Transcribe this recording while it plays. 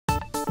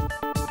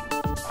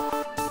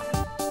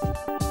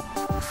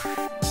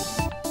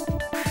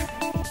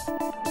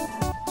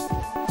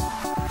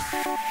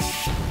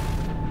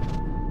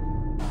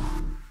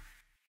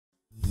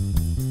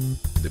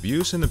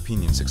views and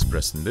opinions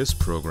expressed in this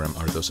program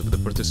are those of the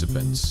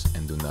participants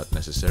and do not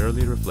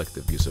necessarily reflect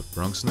the views of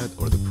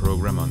Bronxnet or the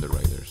program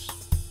underwriters.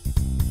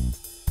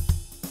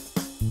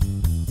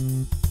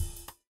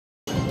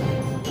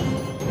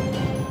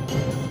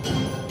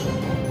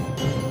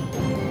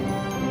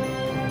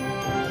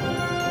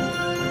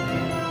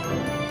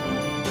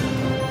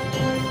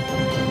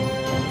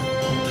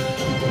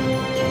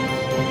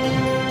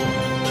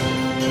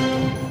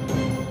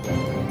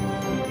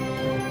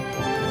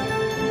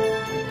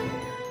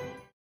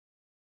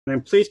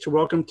 I'm pleased to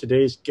welcome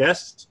today's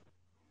guest,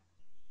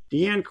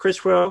 Deanne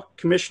Criswell,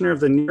 Commissioner of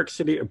the New York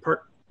City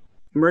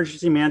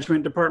Emergency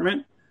Management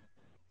Department.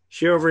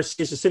 She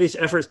oversees the city's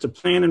efforts to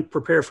plan and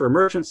prepare for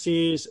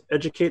emergencies,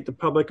 educate the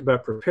public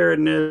about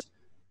preparedness,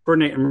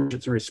 coordinate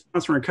emergency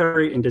response and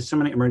recovery, and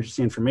disseminate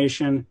emergency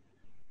information.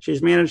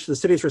 She's managed the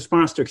city's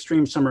response to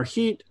extreme summer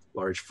heat,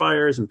 large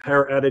fires, and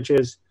power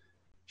outages.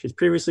 She's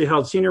previously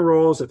held senior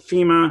roles at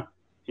FEMA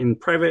in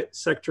private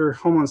sector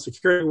homeland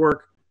security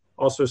work,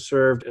 also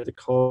served at the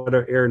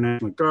Colorado Air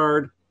National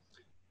Guard.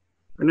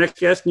 Our next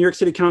guest, New York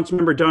City Council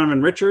member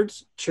Donovan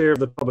Richards, chair of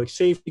the Public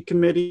Safety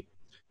Committee.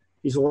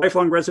 He's a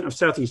lifelong resident of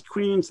Southeast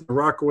Queens, the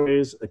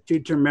Rockaways, a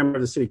two-term member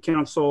of the City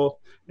Council,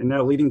 and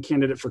now leading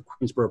candidate for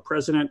Queensborough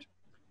president.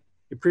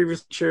 He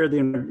previously chaired the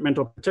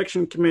Environmental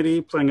Protection Committee,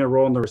 playing a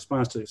role in the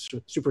response to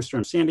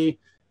Superstorm Sandy.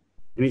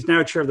 And he's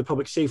now chair of the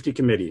Public Safety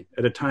Committee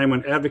at a time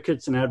when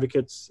advocates and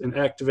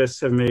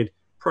activists have made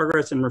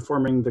progress in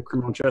reforming the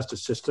criminal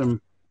justice system.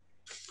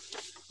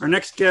 Our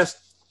next guest,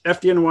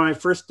 FDNY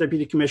First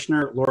Deputy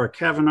Commissioner Laura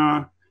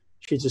Kavanaugh.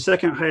 She's the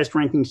second highest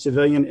ranking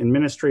civilian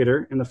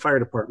administrator in the fire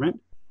department,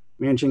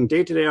 managing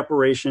day-to-day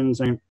operations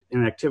and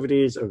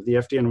activities of the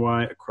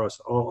FDNY across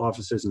all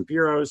offices and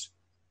bureaus.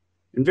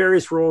 In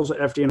various roles at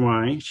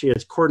FDNY, she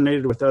has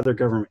coordinated with other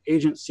government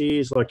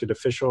agencies, elected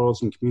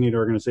officials, and community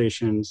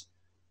organizations.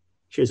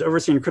 She has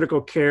overseen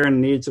critical care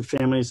and needs of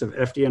families of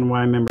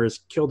FDNY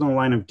members killed in the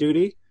line of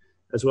duty,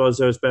 as well as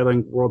those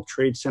battling World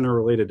Trade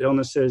Center-related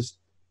illnesses.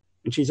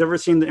 And she's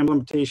overseen the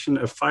implementation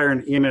of fire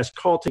and EMS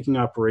call-taking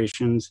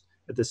operations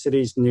at the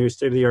city's new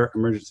state-of-the-art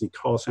emergency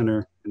call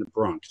center in the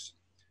Bronx.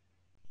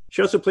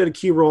 She also played a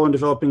key role in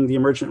developing the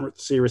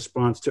emergency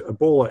response to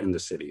Ebola in the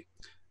city,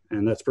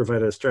 and that's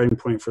provided a starting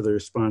point for the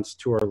response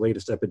to our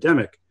latest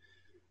epidemic.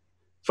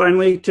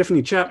 Finally,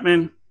 Tiffany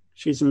Chapman.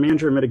 She's a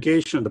manager of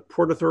mitigation at the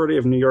Port Authority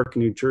of New York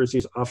and New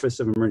Jersey's Office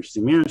of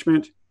Emergency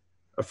Management.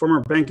 A former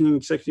banking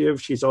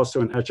executive, she's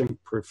also an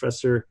adjunct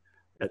professor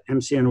at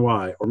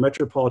MCNY, or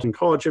Metropolitan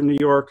College of New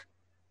York.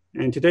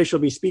 And today she'll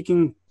be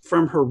speaking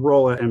from her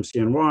role at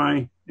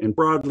MCNY and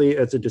broadly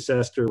as a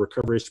disaster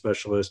recovery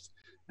specialist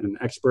and an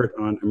expert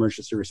on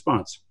emergency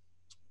response.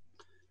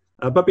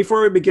 But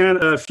before we begin,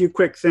 a few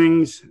quick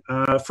things.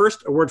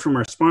 First, a word from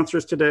our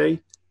sponsors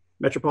today,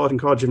 Metropolitan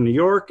College of New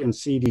York and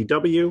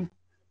CDW.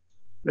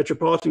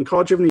 Metropolitan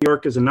College of New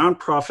York is a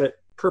nonprofit,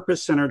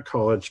 purpose-centered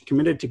college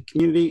committed to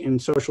community and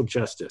social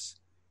justice.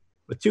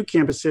 With two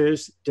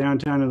campuses,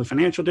 downtown in the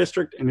Financial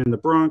District and in the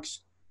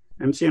Bronx,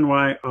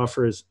 MCNY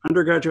offers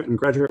undergraduate and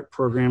graduate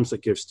programs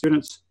that give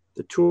students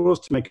the tools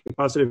to make a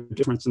positive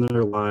difference in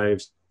their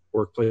lives,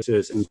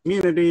 workplaces, and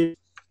communities.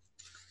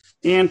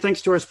 And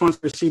thanks to our sponsor,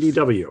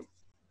 CDW.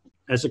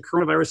 As the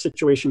coronavirus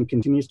situation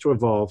continues to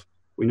evolve,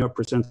 we know it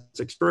presents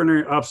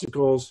extraordinary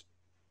obstacles.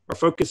 Our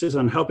focus is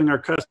on helping our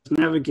customers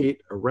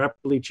navigate a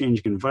rapidly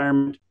changing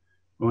environment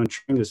while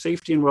ensuring the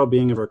safety and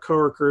well-being of our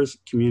coworkers,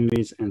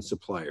 communities, and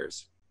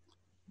suppliers.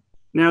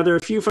 Now, there are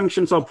a few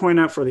functions I'll point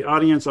out for the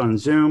audience on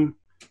Zoom.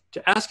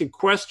 To ask a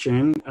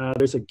question,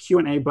 there's a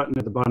Q&A button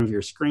at the bottom of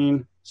your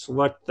screen.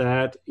 Select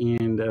that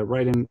and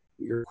write in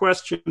your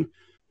question.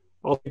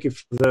 I'll take a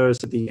few of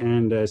those at the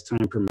end as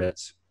time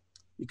permits.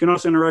 You can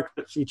also interact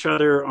with each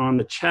other on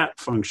the chat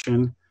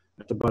function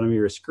at the bottom of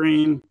your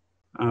screen.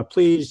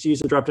 Please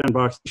use the drop-down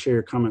box to share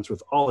your comments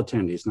with all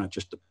attendees, not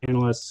just the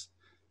panelists.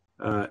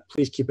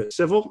 Please keep it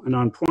civil and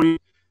on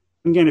point.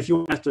 Again, if you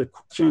want to ask a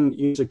question,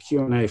 use a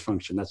Q&A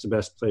function. That's the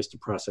best place to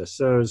process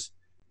those.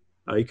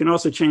 You can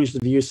also change the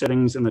view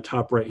settings in the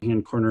top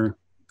right-hand corner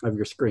of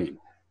your screen.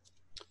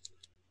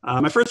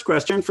 My first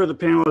question for the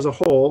panel as a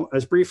whole,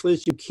 as briefly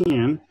as you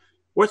can,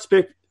 what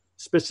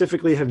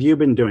specifically have you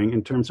been doing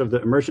in terms of the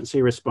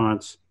emergency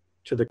response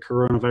to the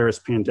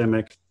coronavirus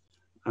pandemic?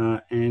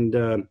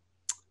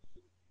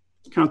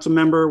 Council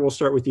member, we'll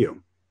start with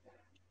you.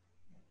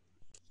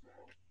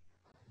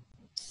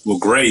 Well,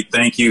 great.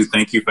 Thank you.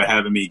 Thank you for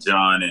having me,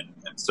 John. And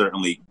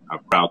certainly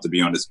I'm proud to be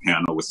on this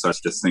panel with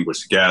such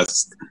distinguished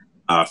guests.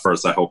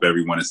 First, I hope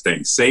everyone is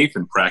staying safe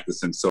and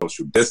practicing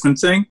social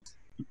distancing.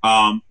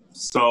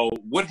 So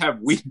what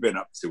have we been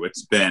up to?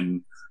 It's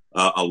been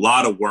a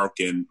lot of work.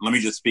 And let me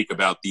just speak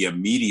about the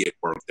immediate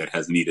work that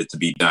has needed to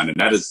be done.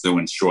 And that is to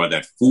ensure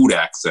that food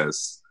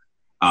access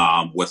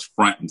was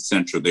front and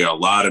center. There are a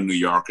lot of New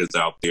Yorkers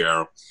out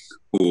there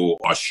who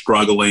are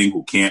struggling,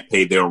 who can't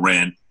pay their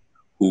rent,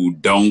 who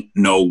don't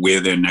know where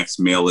their next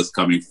meal is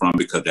coming from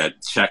because that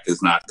check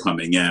is not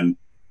coming in.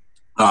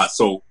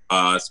 So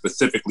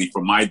specifically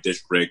for my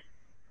district,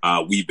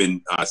 We've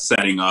been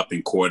setting up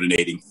and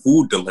coordinating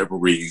food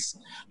deliveries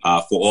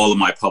for all of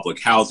my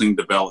public housing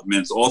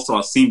developments, also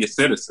our senior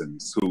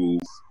citizens who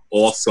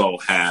also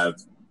have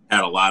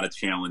had a lot of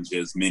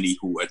challenges, many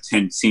who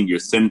attend senior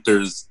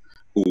centers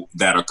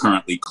that are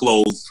currently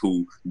closed,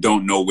 who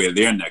don't know where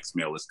their next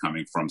meal is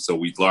coming from. So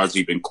we've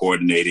largely been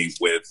coordinating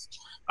with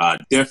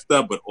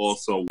DFTA, but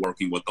also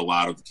working with a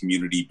lot of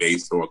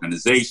community-based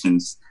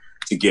organizations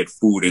to get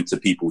food into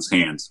people's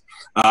hands.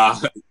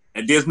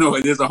 And there's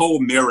a whole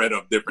myriad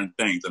of different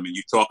things. I mean,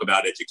 you talk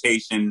about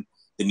education,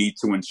 the need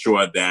to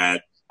ensure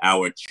that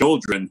our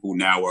children who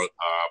now are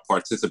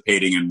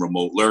participating in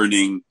remote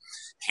learning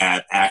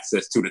have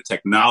access to the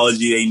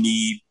technology they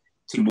need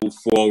to move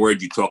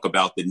forward. You talk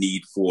about the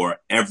need for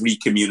every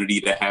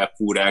community to have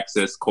food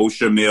access,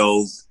 kosher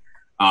meals.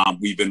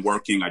 We've been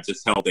working, I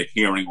just held a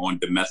hearing on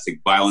domestic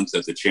violence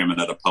as the chairman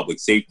of the Public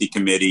Safety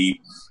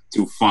Committee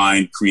to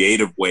find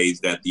creative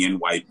ways that the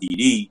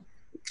NYPD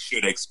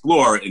should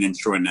explore in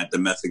ensuring that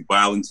domestic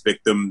violence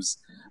victims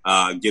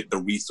get the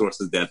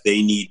resources that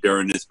they need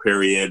during this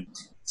period.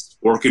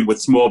 Working with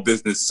small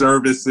business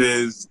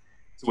services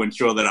to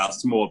ensure that our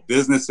small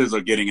businesses are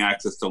getting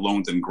access to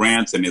loans and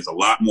grants, and there's a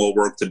lot more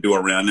work to do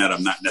around that.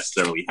 I'm not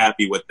necessarily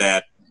happy with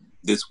that.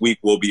 This week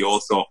we'll be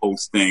also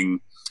hosting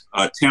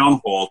a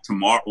town hall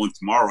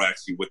tomorrow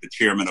actually with the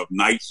chairman of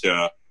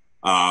NYCHA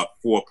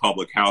for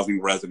public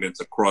housing residents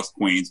across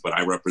Queens, but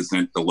I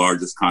represent the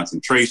largest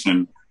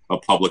concentration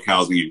of public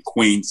housing in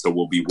Queens. So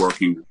we'll be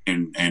working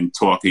and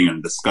talking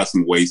and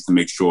discussing ways to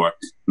make sure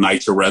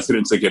NYCHA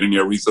residents are getting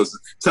their resources.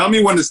 Tell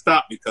me when to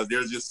stop because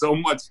there's just so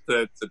much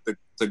to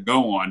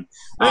go on.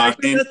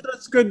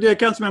 That's good,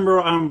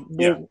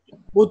 Councilmember.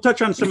 We'll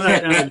touch on some of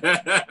that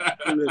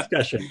in the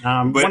discussion.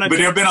 But there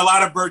have been a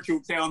lot of virtual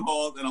town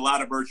halls and a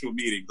lot of virtual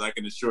meetings. I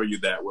can assure you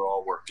that we're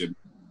all working.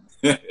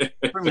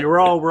 Certainly, we're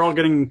all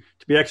getting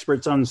to be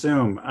experts on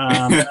Zoom.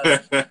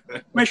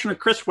 Commissioner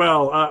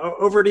Criswell,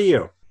 over to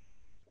you.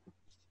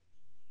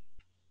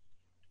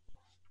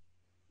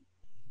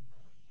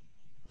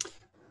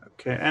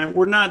 Okay, and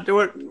we're not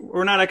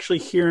actually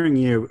hearing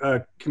you,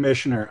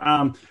 Commissioner.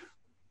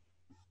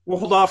 We'll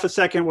hold off a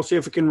second. We'll see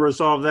if we can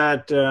resolve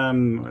that,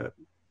 and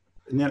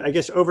then I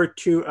guess over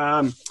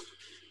to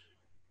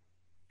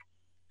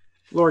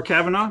Laura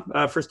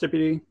Kavanaugh, First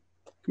Deputy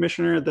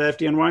Commissioner at the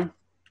FDNY.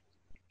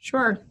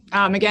 Sure.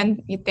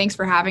 Again, thanks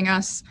for having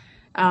us.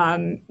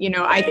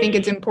 I think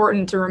it's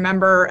important to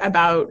remember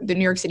about the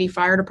New York City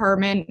Fire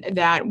Department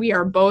that we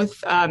are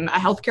both a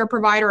healthcare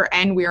provider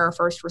and we are a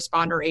first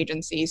responder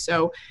agency.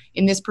 So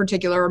in this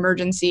particular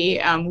emergency,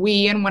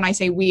 we, and when I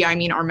say we, I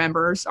mean our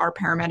members, our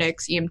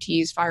paramedics,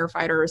 EMTs,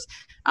 firefighters,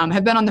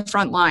 have been on the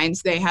front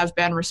lines. They have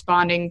been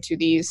responding to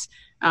these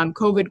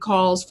COVID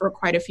calls for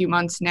quite a few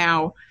months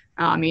now.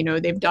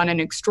 They've done an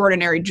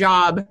extraordinary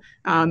job,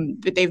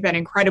 but they've been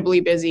incredibly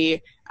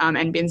busy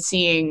and been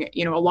seeing,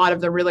 a lot of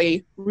the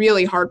really,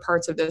 really hard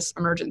parts of this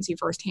emergency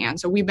firsthand.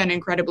 So we've been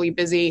incredibly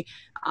busy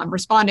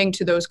responding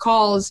to those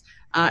calls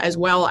as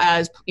well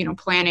as,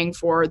 planning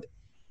for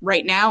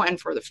right now and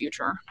for the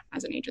future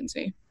as an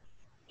agency.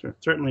 Sure,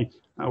 certainly.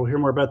 We'll hear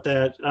more about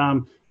that.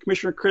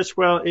 Commissioner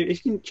Criswell,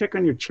 if you can check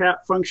on your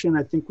chat function,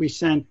 I think we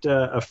sent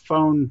a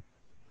phone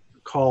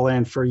call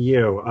in for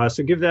you.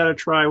 So give that a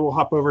try. We'll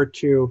hop over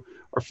to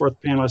our fourth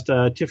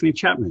panelist, Tiffany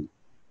Chapman.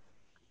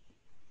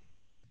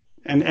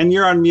 And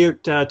you're on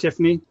mute,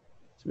 Tiffany.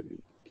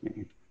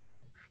 Okay.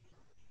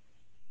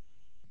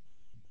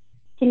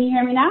 Can you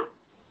hear me now?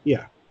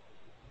 Yeah.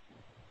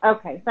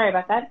 Okay, sorry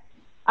about that.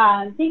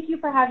 Thank you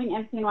for having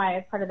MCNY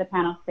as part of the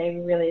panel today.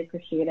 We really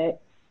appreciate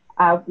it.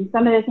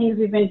 Some of the things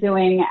we've been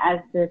doing as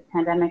this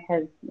pandemic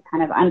has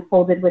kind of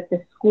unfolded with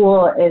the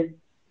school is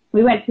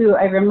we went to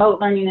a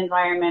remote learning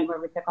environment where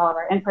we took all of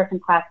our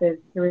in-person classes,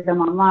 threw them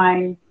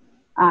online,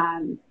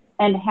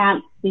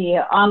 enhanced the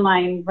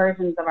online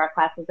versions of our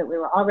classes that we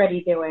were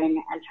already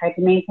doing, and tried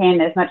to maintain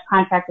as much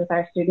contact with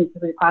our students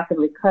as we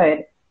possibly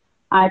could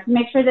to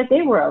make sure that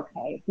they were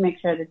okay, to make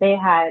sure that they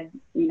had,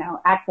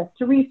 access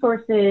to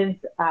resources.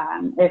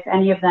 If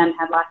any of them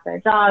had lost their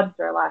jobs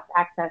or lost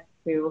access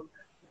to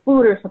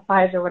food or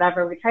supplies or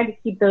whatever, we tried to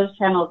keep those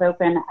channels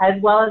open as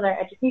well as our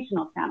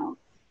educational channels.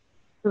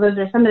 So those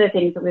are some of the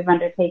things that we've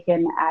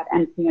undertaken at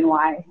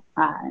MCNY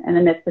in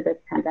the midst of this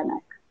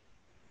pandemic.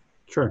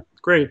 Sure,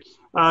 great.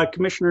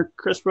 Commissioner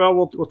Criswell,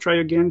 we'll try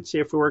again, see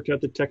if we worked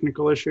out the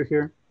technical issue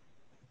here.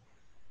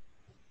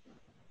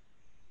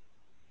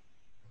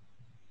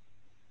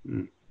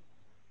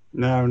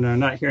 No,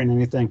 not hearing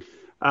anything.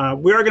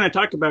 We are going to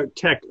talk about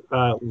tech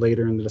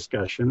later in the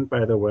discussion,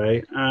 by the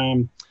way.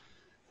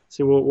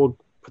 So we'll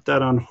put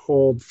that on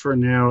hold for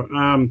now.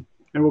 And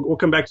we'll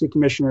come back to the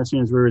Commissioner as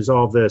soon as we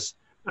resolve this.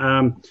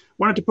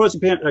 Wanted to pose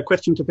a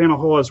question to panel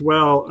whole as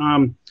well.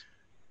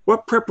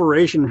 What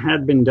preparation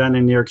had been done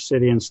in New York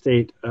City and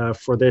state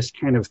for this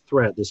kind of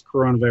threat, this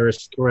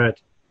coronavirus threat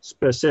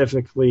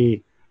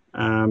specifically?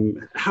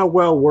 How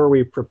well were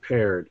we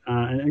prepared?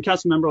 And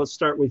Councilmember, let's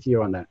start with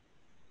you on that.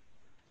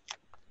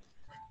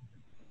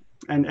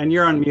 And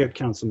you're on mute,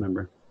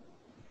 Councilmember.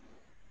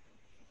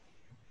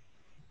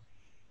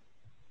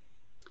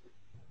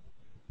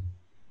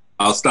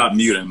 I'll stop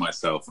muting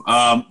myself.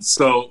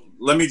 So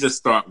let me just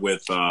start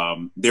with,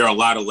 there are a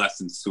lot of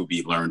lessons to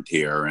be learned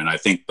here. And I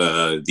think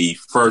the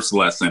first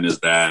lesson is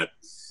that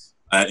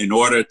in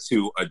order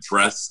to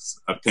address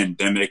a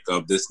pandemic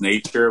of this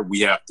nature,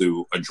 we have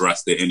to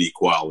address the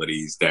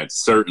inequalities that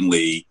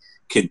certainly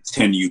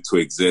continue to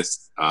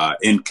exist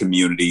in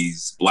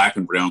communities, Black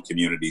and brown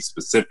communities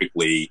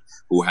specifically,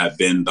 who have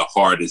been the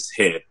hardest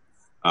hit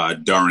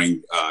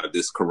during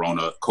this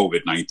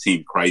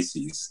COVID-19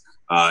 crisis.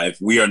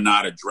 If we are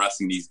not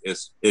addressing these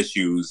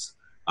issues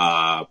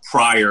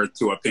prior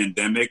to a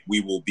pandemic,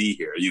 we will be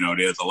here. You know,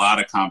 there's a lot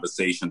of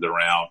conversations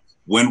around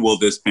when will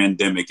this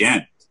pandemic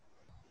end?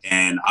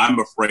 And I'm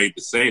afraid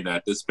to say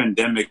that this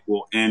pandemic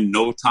will end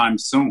no time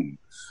soon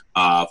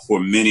for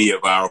many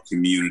of our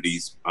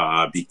communities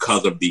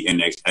because of the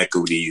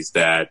inequities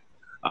that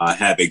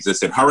have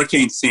existed.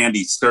 Hurricane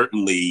Sandy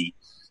certainly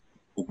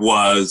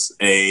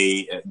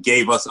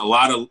gave us a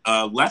lot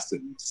of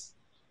lessons.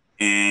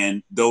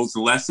 And those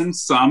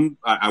lessons, some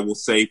I will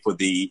say for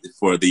the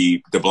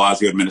de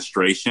Blasio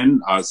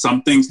administration,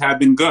 some things have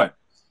been good.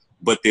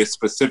 But there's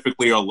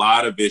specifically a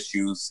lot of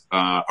issues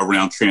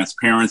around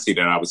transparency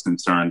that I was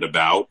concerned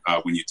about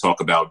when you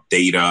talk about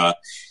data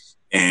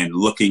and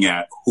looking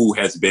at who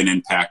has been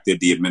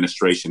impacted. The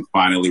administration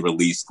finally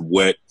released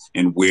what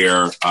and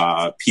where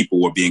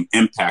people were being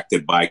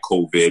impacted by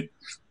COVID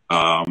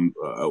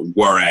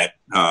were at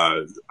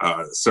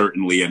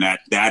certainly, and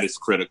that is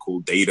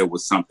critical. Data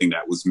was something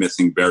that was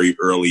missing very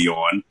early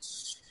on.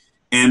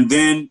 And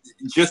then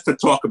just to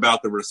talk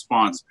about the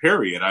response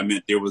period, I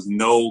meant there was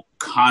no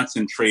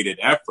concentrated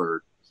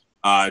effort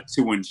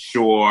to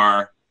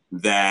ensure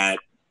that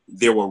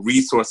there were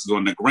resources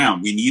on the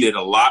ground. We needed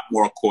a lot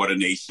more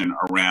coordination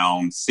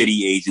around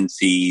city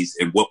agencies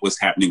and what was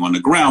happening on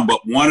the ground.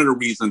 But one of the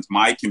reasons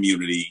my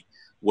community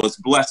was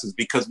blessed is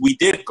because we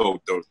did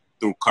go through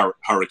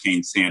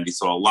Hurricane Sandy.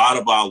 So a lot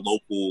of our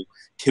local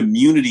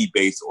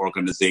community-based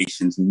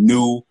organizations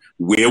knew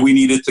where we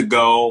needed to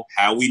go,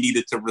 how we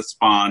needed to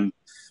respond.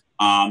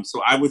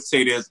 So I would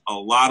say there's a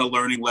lot of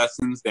learning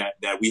lessons that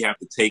we have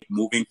to take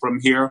moving from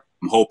here.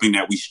 I'm hoping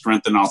that we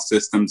strengthen our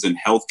systems in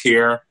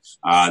healthcare,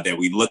 that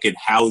we look at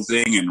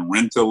housing and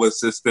rental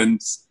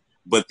assistance.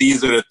 But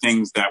these are the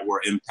things that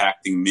were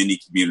impacting many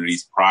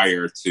communities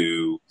prior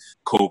to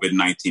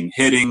COVID-19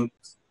 hitting.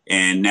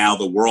 And now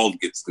the world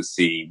gets to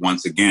see,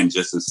 once again,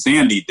 just as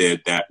Sandy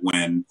did, that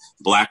when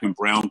Black and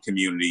brown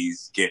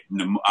communities get,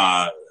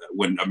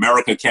 when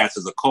America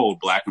catches a cold,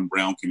 Black and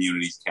brown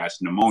communities catch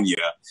pneumonia,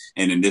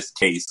 and in this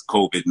case,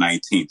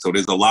 COVID-19. So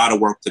there's a lot of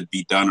work to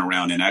be done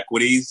around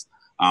inequities.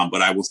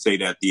 But I will say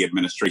that the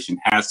administration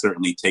has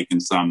certainly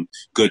taken some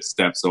good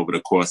steps over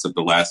the course of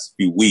the last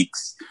few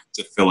weeks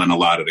to fill in a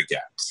lot of the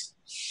gaps.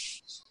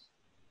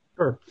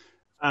 Sure.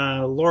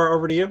 Laura,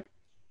 over to you.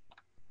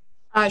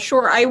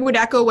 Sure. I would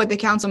echo what the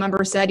council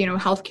member said. You know,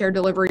 healthcare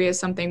delivery is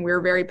something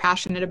we're very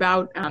passionate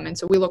about. And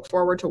so we look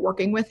forward to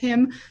working with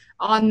him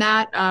on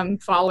that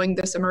following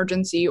this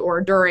emergency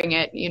or during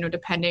it, you know,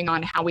 depending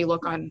on how we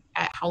look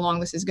at how long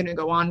this is going to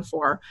go on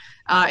for.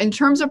 In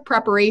terms of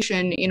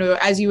preparation, you know,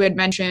 as you had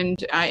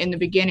mentioned in the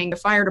beginning, the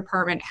fire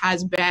department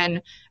has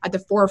been at the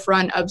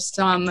forefront of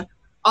some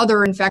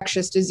other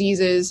infectious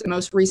diseases,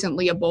 most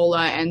recently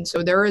Ebola. And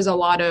so there is a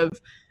lot of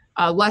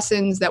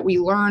lessons that we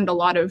learned, a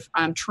lot of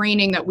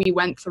training that we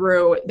went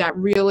through that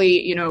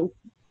really, you know,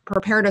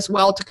 prepared us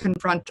well to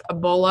confront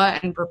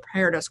Ebola and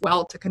prepared us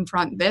well to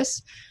confront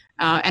this.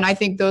 And I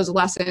think those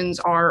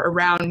lessons are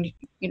around,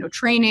 you know,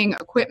 training,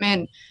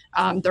 equipment.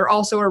 They're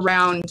also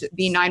around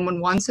the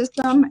 911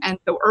 system. And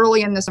so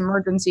early in this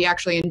emergency,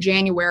 actually in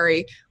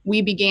January,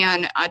 we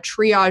began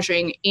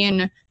triaging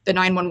in the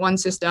 911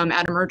 system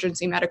at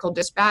emergency medical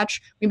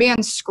dispatch. We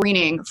began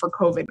screening for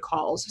COVID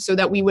calls so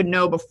that we would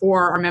know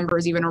before our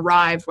members even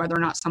arrived whether or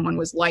not someone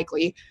was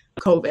likely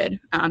COVID.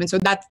 And so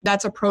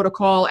that's a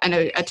protocol and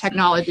a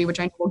technology,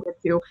 which I know we'll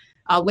get to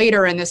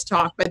later in this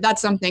talk, but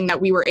that's something that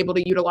we were able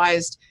to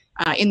utilize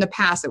in the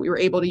past, that we were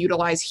able to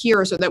utilize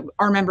here so that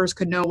our members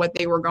could know what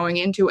they were going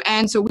into.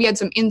 And so we had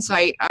some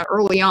insight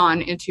early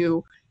on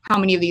into how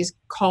many of these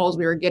calls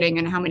we were getting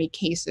and how many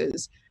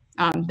cases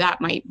that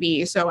might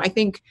be. So I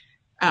think,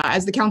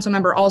 as the council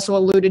member also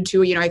alluded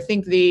to, you know, I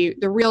think the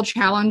real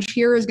challenge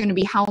here is going to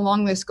be how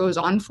long this goes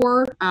on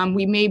for.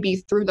 We may be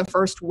through the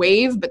first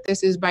wave, but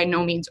this is by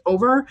no means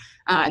over.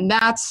 And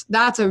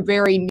that's a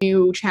very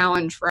new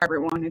challenge for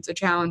everyone. It's a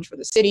challenge for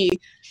the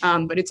city,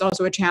 but it's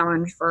also a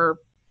challenge for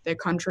the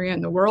country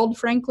and the world,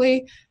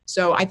 frankly.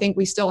 So I think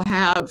we still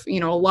have, you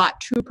know, a lot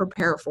to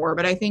prepare for.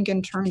 But I think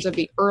in terms of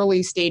the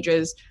early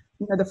stages,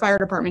 you know, the fire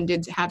department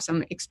did have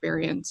some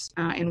experience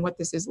in what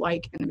this is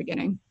like in the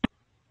beginning.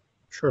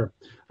 Sure.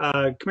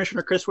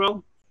 Commissioner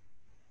Criswell?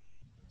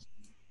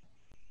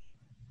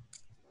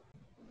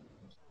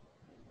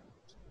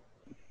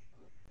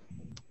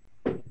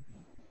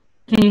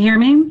 Can you hear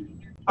me?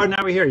 Oh,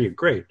 now we hear you.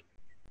 Great.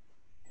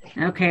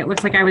 Okay, it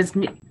looks like I was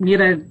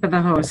muted for the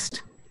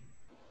host.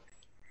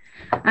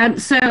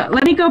 So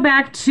let me go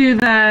back to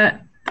the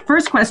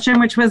first question,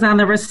 which was on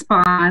the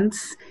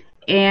response.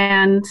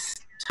 And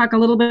talk a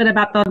little bit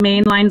about the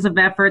main lines of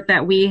effort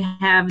that we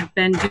have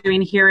been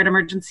doing here at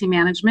Emergency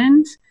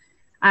Management.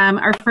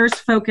 Our first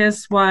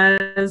focus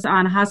was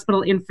on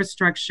hospital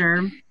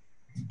infrastructure.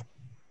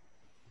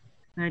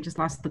 I just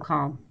lost the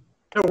call.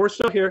 No, we're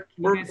still here.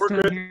 We're still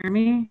good. Hear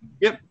me?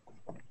 Yep.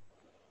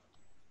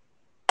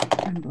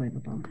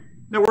 Unbelievable.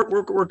 No,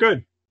 we're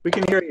good. We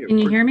can hear you. Can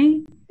you hear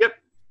me? Yep.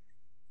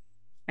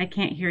 I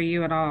can't hear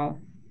you at all.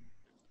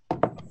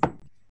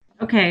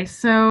 Okay,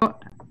 so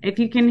if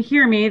you can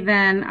hear me,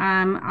 then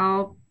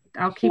I'll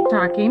keep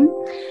talking.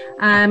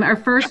 Our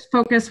first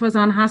focus was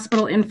on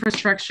hospital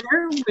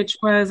infrastructure, which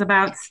was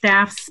about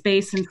staff,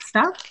 space, and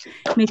stuff,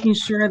 making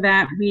sure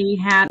that we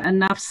had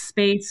enough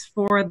space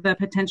for the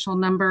potential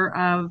number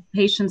of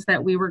patients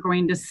that we were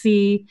going to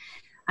see.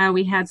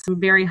 We had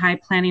some very high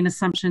planning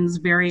assumptions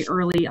very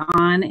early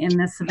on in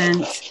this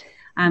event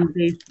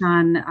based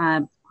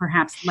on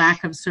perhaps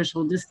lack of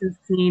social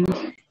distancing,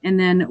 and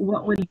then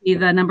what would be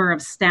the number of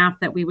staff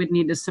that we would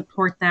need to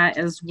support that,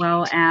 as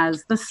well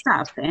as the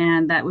stuff,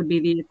 and that would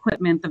be the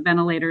equipment, the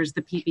ventilators,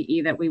 the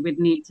PPE that we would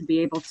need to be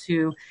able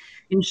to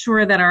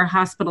ensure that our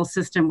hospital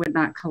system would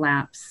not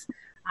collapse.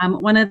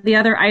 One of the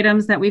other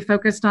items that we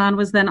focused on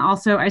was then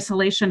also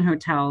isolation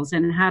hotels,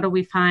 and how do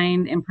we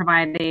find and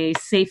provide a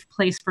safe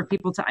place for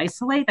people to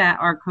isolate that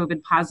are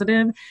COVID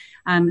positive,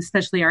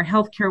 especially our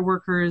healthcare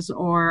workers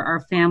or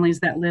our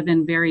families that live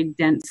in very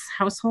dense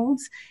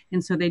households,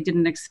 and so they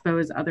didn't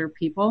expose other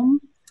people.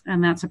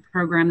 And that's a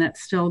program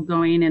that's still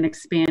going and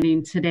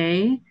expanding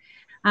today.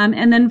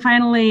 And then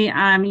finally,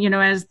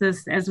 as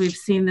we've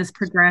seen this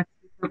progress,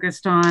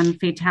 focused on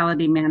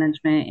fatality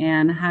management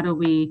and how do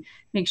we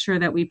make sure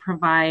that we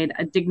provide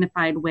a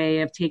dignified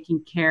way of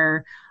taking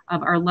care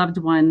of our loved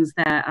ones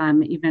that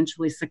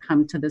eventually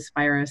succumb to this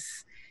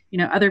virus.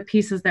 Other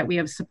pieces that we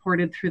have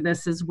supported through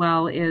this as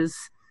well is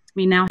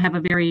we now have a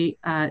very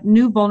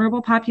new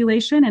vulnerable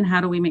population, and how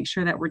do we make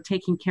sure that we're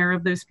taking care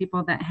of those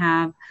people that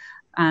have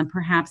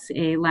perhaps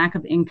a lack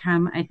of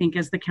income. I think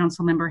as the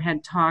council member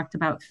had talked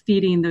about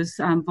feeding those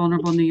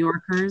vulnerable New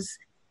Yorkers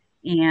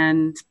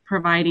and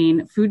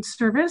providing food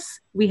service.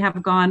 We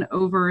have gone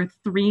over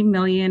 3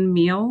 million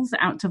meals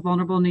out to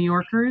vulnerable New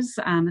Yorkers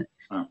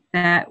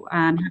that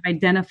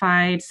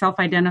have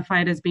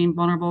self-identified as being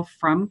vulnerable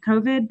from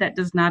COVID. That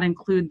does not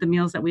include the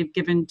meals that we've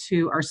given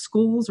to our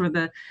schools or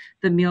the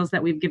meals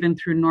that we've given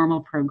through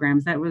normal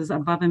programs. That was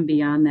above and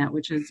beyond that,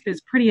 which is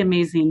pretty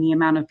amazing, the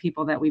amount of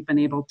people that we've been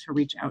able to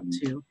reach out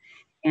to.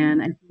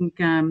 And I think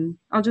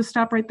I'll just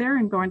stop right there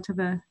and go into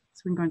the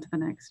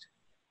next.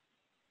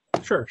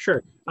 Sure.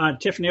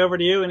 Tiffany, over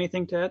to you.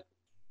 Anything to add?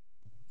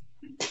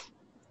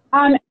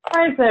 As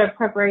far as the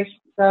preparation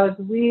goes,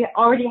 we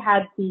already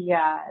had the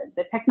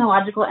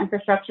technological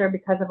infrastructure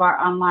because of our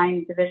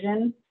online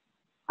division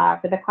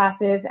for the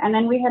classes. And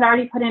then we had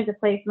already put into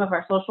place some of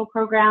our social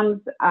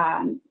programs,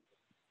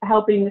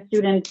 helping the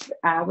students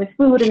with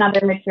food and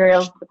other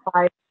materials,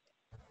 supplies.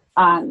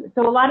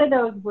 So a lot of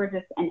those were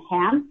just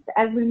enhanced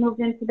as we moved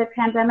into the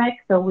pandemic.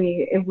 So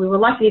we were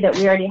lucky that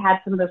we already had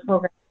some of those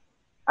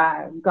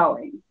programs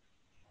going.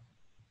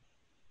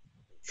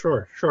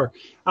 Sure.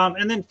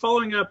 And then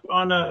following up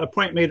on a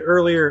point made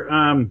earlier,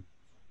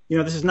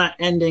 this is not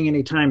ending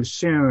anytime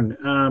soon.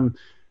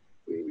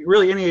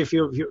 Really, any of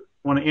you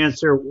want to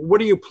answer, what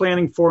are you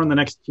planning for in the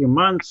next few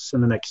months,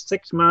 in the next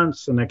 6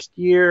 months, the next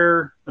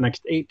year, the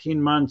next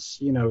 18 months?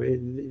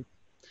 We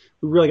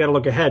really got to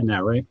look ahead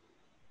now, right?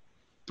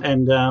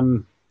 And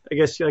I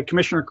guess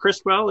Commissioner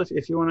Criswell,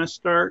 if you want to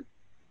start.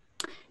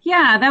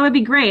 Yeah, that would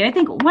be great. I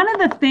think one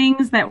of the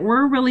things that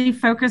we're really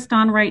focused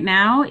on right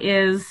now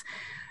is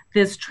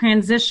this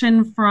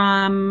transition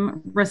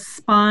from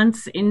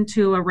response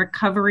into a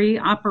recovery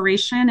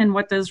operation, and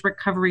what does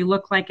recovery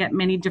look like at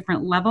many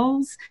different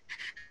levels.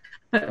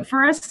 But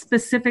for us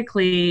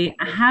specifically,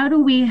 how do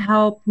we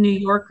help New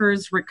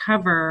Yorkers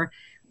recover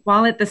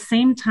while at the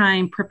same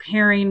time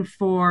preparing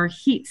for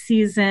heat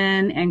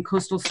season and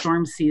coastal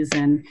storm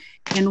season?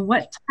 And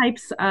what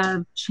types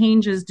of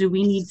changes do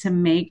we need to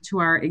make to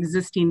our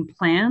existing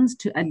plans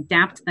to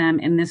adapt them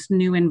in this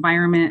new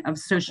environment of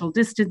social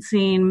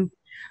distancing,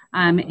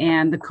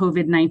 and the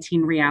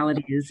COVID-19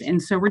 realities? And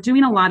so we're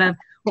doing a lot of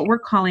what we're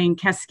calling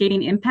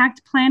cascading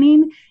impact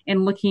planning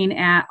and looking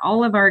at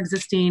all of our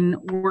existing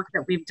work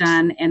that we've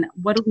done and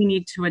what do we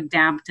need to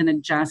adapt and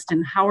adjust,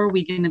 and how are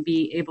we going to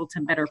be able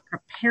to better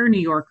prepare New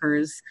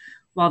Yorkers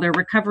while they're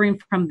recovering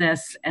from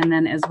this, and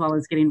then as well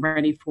as getting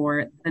ready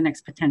for the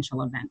next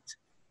potential event.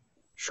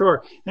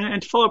 Sure.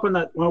 And to follow up on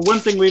that, well, one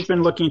thing we've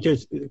been looking into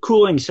is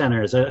cooling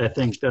centers. I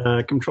think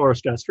Comptroller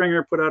Scott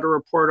Stringer put out a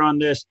report on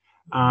this.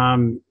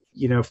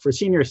 For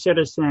senior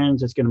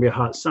citizens, it's going to be a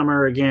hot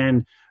summer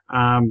again.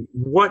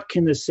 What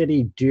can the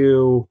city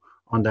do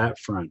on that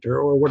front,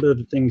 or what are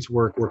the things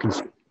we're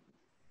considering?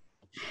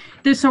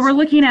 So we're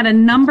looking at a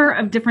number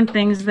of different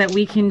things that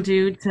we can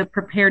do to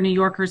prepare New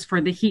Yorkers for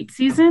the heat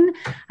season.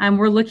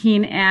 We're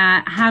looking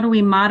at how do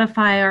we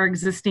modify our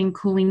existing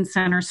cooling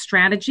center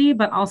strategy,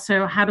 but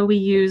also how do we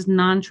use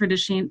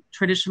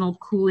non-traditional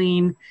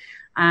cooling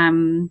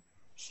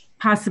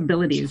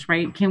possibilities,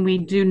 right? Can we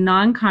do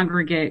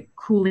non-congregate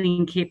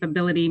cooling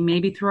capability,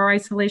 maybe through our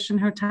isolation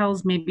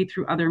hotels, maybe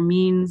through other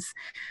means?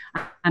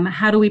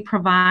 How do we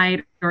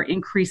provide or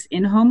increase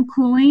in-home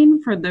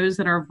cooling for those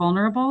that are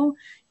vulnerable?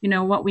 You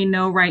know, what we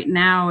know right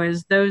now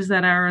is those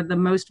that are the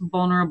most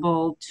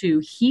vulnerable to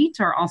heat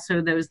are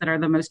also those that are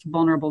the most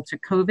vulnerable to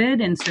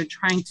COVID. And so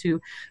trying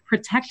to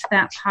protect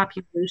that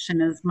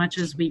population as much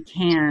as we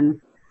can.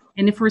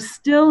 And if we're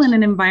still in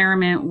an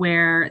environment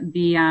where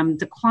the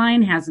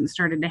decline hasn't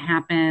started to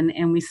happen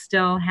and we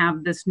still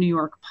have this New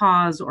York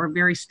pause or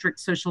very strict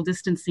social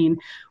distancing,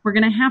 we're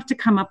going to have to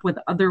come up with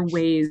other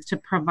ways to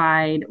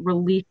provide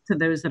relief to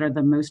those that are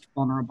the most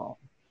vulnerable.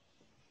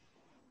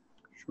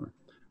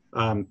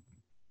 Sure.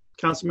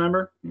 Council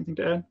member, anything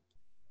to add?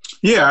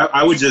 Yeah,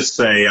 I would just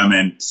say, I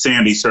mean,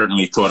 Sandy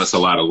certainly taught us a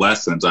lot of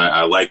lessons.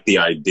 I like the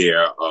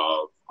idea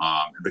of,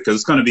 because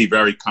it's going to be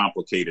very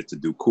complicated to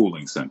do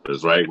cooling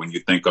centers, right? When you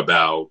think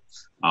about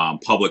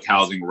public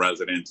housing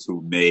residents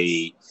who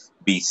may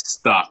be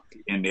stuck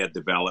in their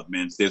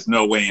developments, there's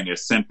no way in their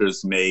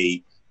centers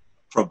may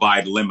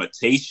provide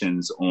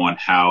limitations on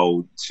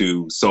how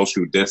to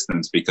social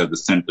distance because the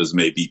centers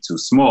may be too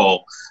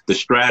small. The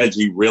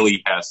strategy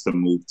really has to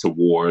move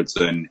towards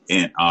an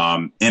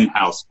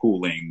in-house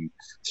cooling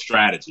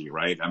strategy,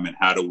 right? I mean,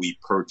 how do we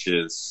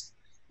purchase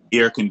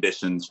air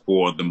conditions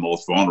for the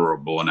most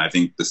vulnerable? And I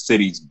think the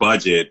city's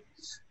budget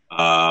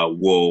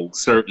will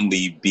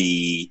certainly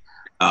be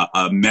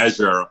a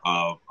measure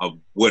of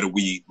what are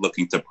we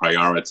looking to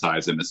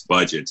prioritize in this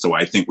budget. So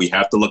I think we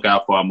have to look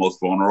out for our most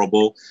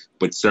vulnerable,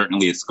 but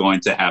certainly it's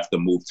going to have to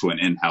move to an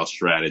in-house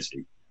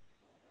strategy.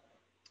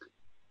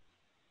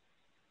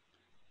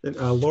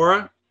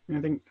 Laura,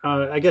 anything?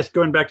 I guess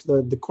going back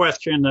to the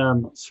question,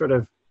 sort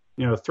of,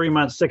 3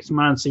 months, 6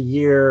 months, a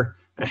year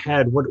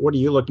ahead, what are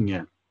you looking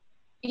at?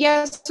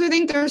 Yes, so I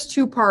think there's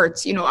two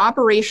parts.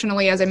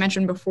 Operationally, as I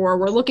mentioned before,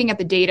 we're looking at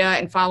the data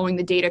and following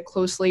the data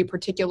closely,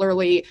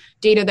 particularly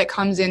data that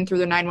comes in through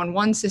the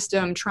 911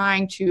 system,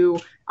 trying to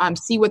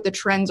see what the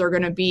trends are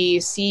going to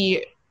be,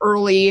 see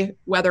early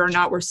whether or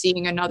not we're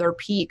seeing another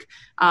peak,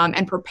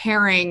 and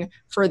preparing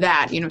for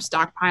that,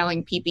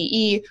 stockpiling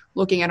PPE,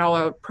 looking at all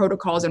our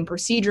protocols and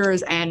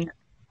procedures, and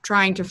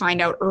trying to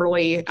find out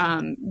early,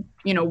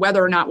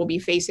 whether or not we'll be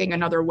facing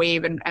another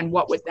wave and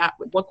what that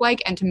would look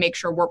like, and to make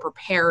sure we're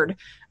prepared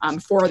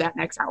for that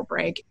next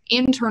outbreak.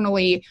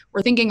 Internally,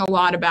 we're thinking a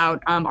lot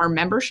about our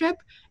membership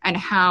and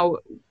how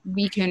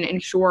we can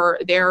ensure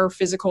their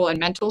physical and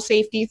mental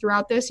safety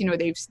throughout this.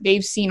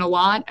 They've seen a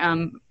lot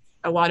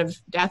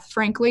of death,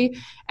 frankly,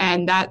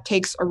 and that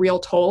takes a real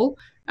toll.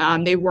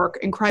 They work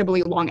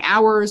incredibly long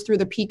hours through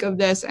the peak of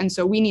this. And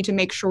so we need to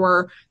make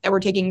sure that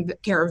we're taking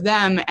care of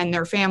them and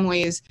their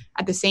families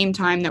at the same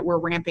time that we're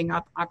ramping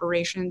up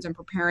operations and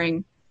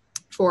preparing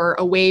for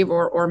a wave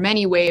or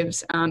many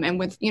waves, and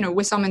with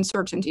some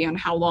uncertainty on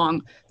how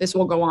long this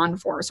will go on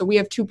for. So we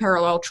have two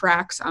parallel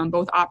tracks,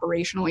 both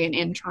operationally and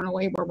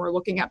internally, where we're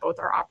looking at both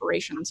our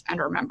operations and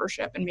our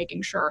membership and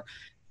making sure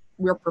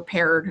we're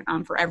prepared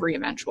for every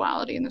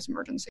eventuality in this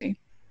emergency.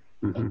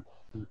 Mm-hmm.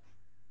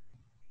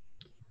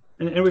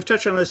 And we've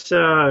touched on this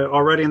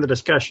already in the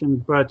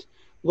discussion, but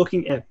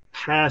looking at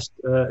past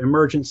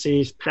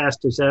emergencies,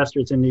 past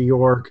disasters in New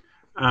York,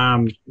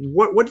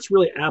 what's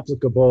really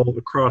applicable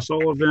across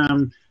all of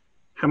them?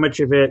 How much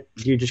of it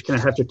do you just kind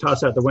of have to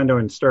toss out the window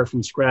and start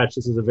from scratch?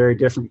 This is a very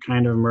different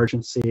kind of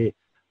emergency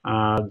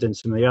than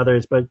some of the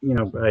others. But,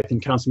 I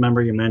think,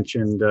 Councilmember, you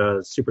mentioned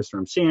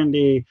Superstorm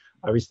Sandy,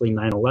 obviously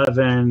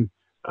 9/11,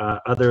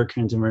 other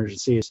kinds of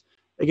emergencies.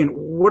 Again,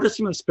 what are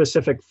some of the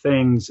specific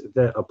things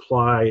that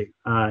apply?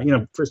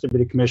 First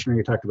Deputy Commissioner,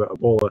 you talked about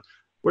Ebola.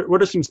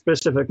 What are some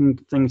specific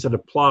things that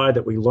apply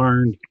that we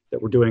learned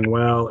that we're doing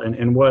well,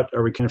 and what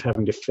are we kind of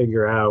having to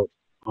figure out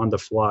on the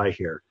fly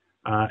here?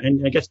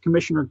 And I guess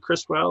Commissioner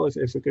Criswell,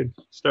 if we could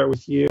start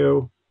with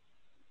you.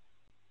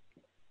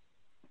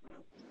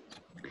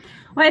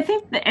 Well, I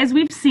think that as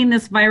we've seen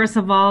this virus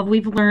evolve,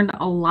 we've learned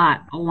a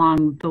lot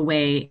along the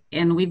way,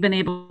 and we've been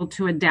able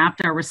to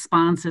adapt our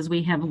response as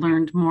we have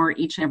learned more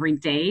each and every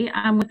day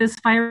with this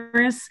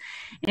virus.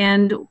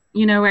 And,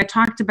 I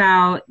talked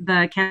about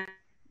the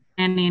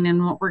planning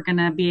and what we're going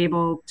to be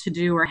able to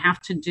do or have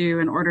to do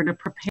in order to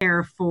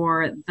prepare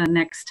for the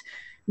next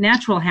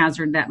natural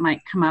hazard that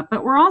might come up,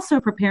 but we're also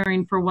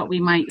preparing for what we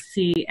might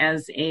see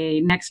as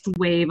a next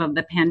wave of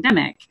the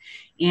pandemic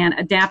and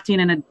adapting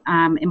and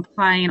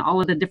implying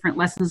all of the different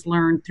lessons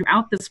learned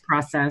throughout this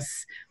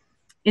process.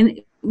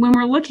 And when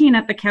we're looking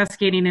at the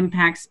cascading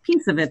impacts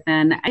piece of it,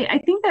 then I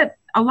think that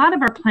a lot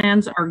of our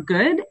plans are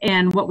good,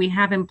 and what we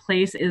have in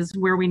place is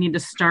where we need to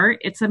start.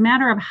 It's a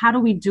matter of how do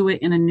we do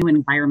it in a new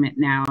environment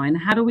now, and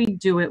how do we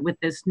do it with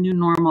this new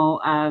normal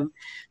of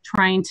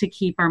trying to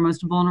keep our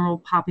most vulnerable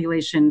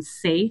population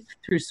safe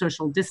through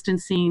social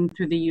distancing,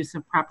 through the use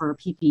of proper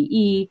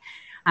PPE,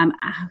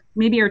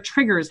 Maybe our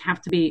triggers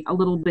have to be a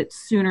little bit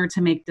sooner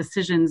to make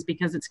decisions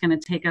because it's going to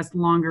take us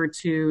longer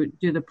to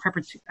do the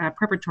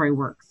preparatory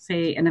work,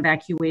 say an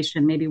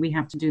evacuation. Maybe we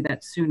have to do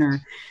that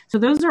sooner. So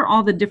those are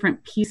all the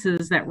different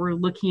pieces that we're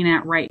looking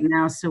at right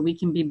now so we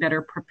can be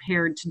better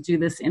prepared to do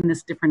this in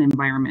this different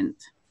environment.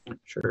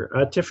 Sure.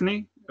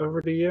 Tiffany,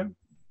 over to you.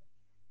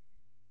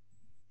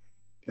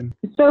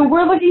 So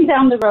we're looking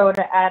down the road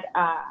at,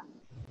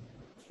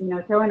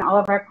 throwing all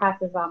of our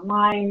classes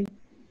online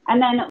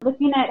and then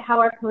looking at how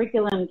our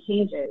curriculum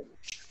changes.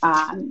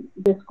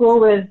 The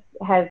school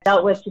has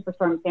dealt with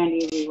Superstorm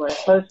Sandy. We were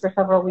closed for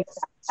several weeks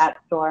after that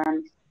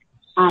storm.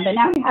 But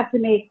now we have to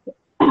make,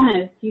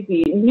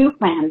 new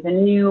plans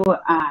and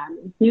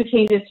new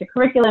changes to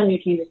curriculum,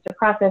 new changes to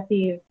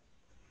processes.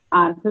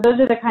 So those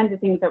are the kinds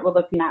of things that we're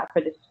looking at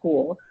for the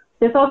school.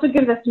 This also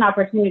gives us an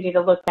opportunity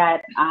to look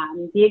at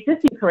the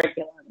existing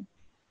curriculum.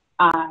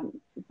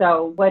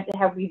 So what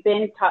have we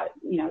been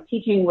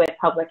teaching with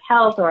public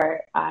health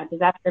or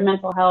disaster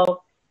mental health?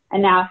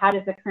 And now how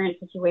does the current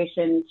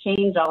situation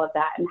change all of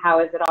that? And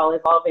how is it all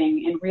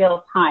evolving in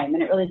real time?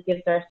 And it really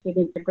gives our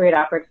students a great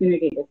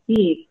opportunity to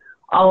see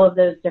all of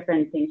those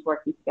different things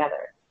working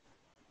together.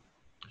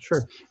 Sure.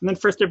 And then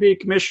First Deputy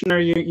Commissioner,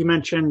 you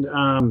mentioned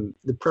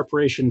the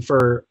preparation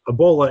for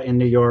Ebola in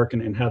New York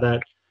and how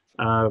that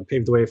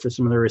paved the way for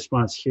some of the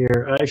response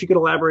here. If you could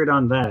elaborate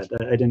on that,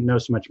 I didn't know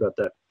so much about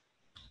that.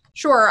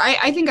 Sure.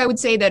 I think I would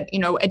say that,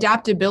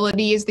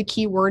 adaptability is the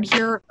key word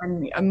here.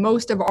 And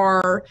most of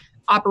our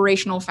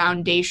operational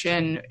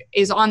foundation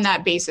is on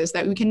that basis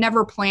that we can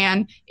never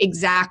plan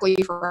exactly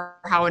for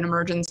how an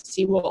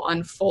emergency will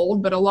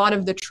unfold, but a lot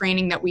of the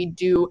training that we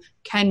do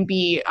can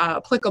be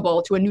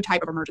applicable to a new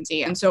type of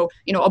emergency. And so,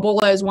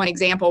 Ebola is one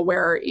example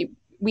where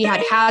we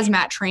had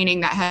hazmat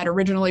training that had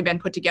originally been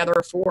put together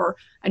for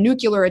a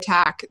nuclear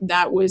attack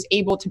that was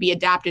able to be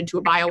adapted to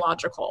a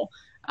biological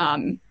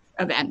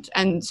event.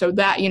 And so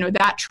that,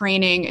 that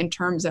training in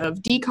terms of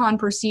decon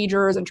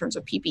procedures, in terms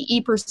of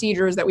PPE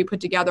procedures that we put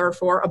together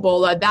for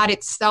Ebola, that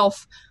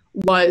itself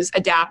was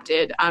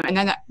adapted. And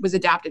then that was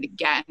adapted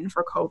again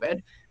for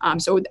COVID.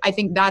 So I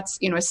think that's,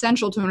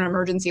 essential to an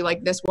emergency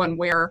like this one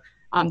where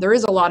there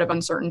is a lot of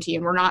uncertainty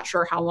and we're not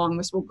sure how long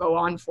this will go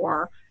on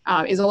for,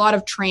 is a lot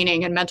of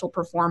training and mental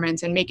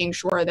performance and making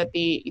sure that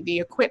the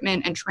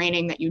equipment and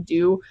training that you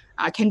do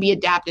can be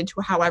adapted to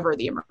however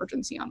the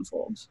emergency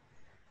unfolds.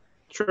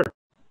 Sure.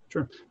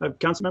 Sure.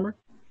 Council member?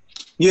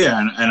 Yeah,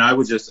 and I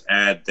would just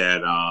add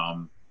that,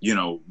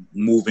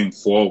 moving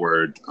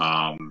forward,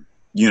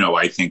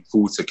 I think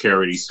food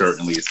security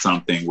certainly is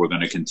something we're going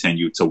to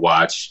continue to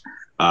watch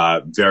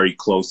very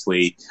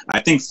closely. I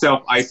think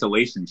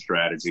self-isolation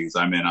strategies.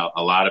 I mean,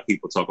 a lot of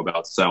people talk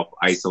about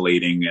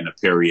self-isolating in a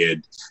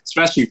period,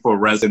 especially for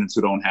residents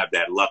who don't have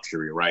that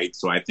luxury, right?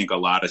 So I think a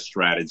lot of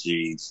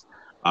strategies,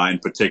 in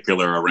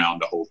particular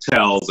around the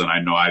hotels, and I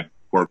know I've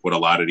worked with a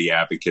lot of the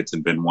advocates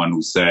and been one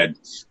who said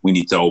we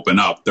need to open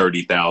up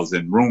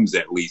 30,000 rooms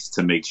at least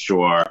to make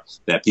sure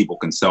that people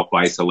can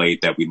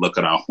self-isolate, that we look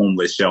at our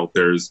homeless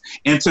shelters.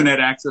 Internet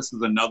access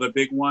is another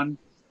big one.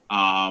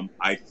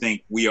 I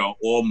think we are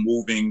all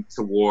moving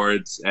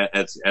towards,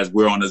 as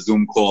we're on a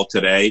Zoom call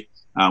today,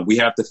 we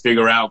have to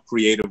figure out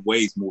creative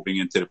ways moving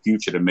into the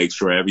future to make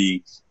sure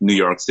every New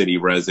York City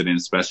resident,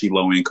 especially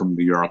low-income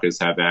New Yorkers,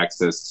 have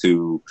access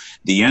to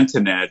the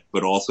internet,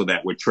 but also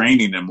that we're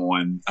training them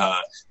on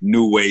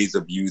new ways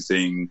of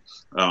using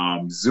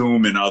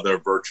Zoom and other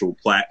virtual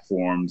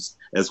platforms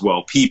as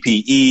well.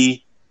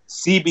 PPE,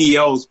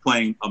 CBOs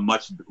playing a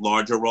much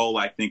larger role,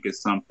 I think,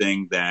 is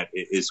something that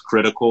is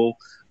critical.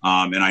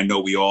 And I know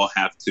we all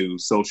have to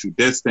social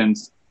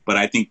distance, but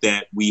I think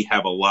that we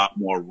have a lot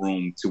more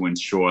room to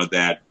ensure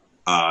that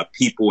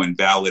people and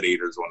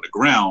validators on the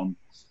ground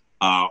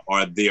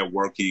are there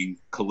working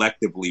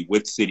collectively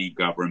with city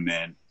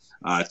government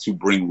to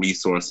bring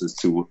resources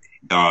to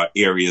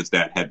areas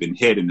that have been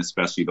hit, and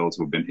especially those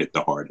who have been hit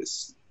the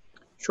hardest.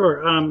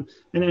 Sure. And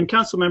then,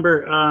 Council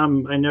Member,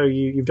 I know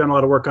you've done a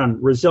lot of work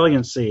on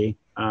resiliency,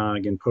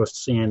 again,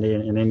 post-Sandy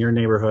and in your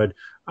neighborhood.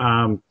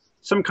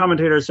 Some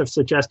commentators have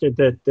suggested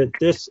that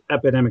this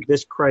epidemic,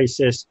 this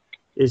crisis,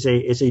 is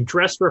a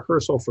dress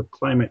rehearsal for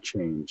climate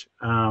change.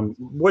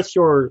 What's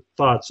your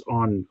thoughts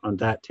on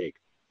that take?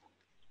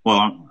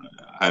 Well,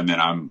 I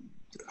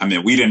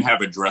mean, we didn't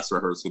have a dress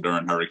rehearsal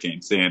during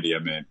Hurricane Sandy. I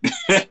mean,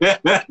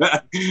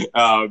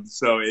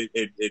 so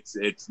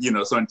it's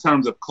so in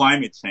terms of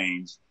climate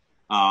change,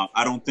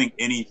 I don't think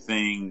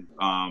anything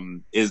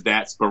is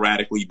that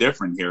sporadically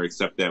different here,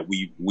 except that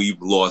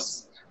we've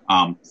lost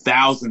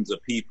thousands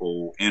of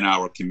people in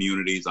our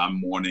communities.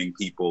 I'm mourning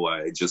people.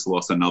 I just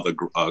lost another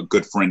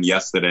good friend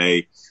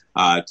yesterday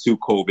to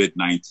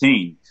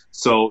COVID-19.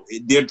 So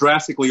there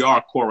drastically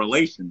are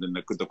correlations, and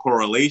the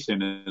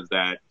correlation is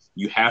that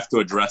you have to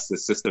address the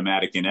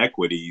systematic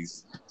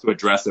inequities to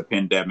address a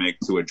pandemic,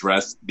 to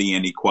address the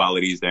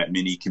inequalities that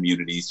many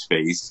communities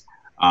face.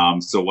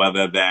 So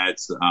whether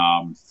that's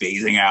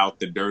phasing out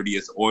the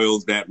dirtiest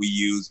oils that we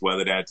use,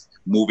 whether that's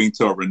moving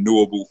to a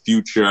renewable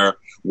future,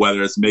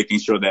 whether it's making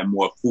sure that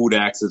more food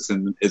access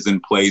is in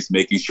place,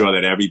 making sure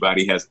that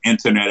everybody has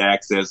internet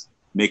access,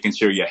 making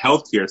sure your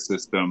healthcare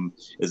system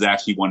is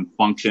actually one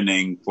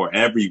functioning for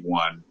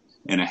everyone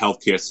in a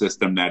healthcare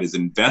system that is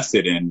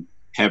invested in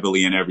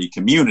heavily in every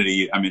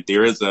community. I mean,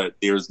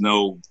 there's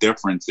no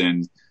difference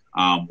in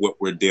what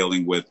we're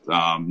dealing with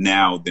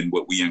now than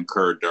what we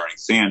incurred during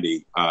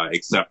Sandy,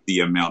 except the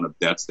amount of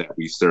deaths that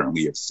we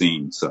certainly have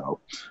seen. So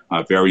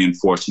very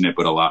unfortunate,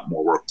 but a lot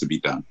more work to be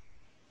done.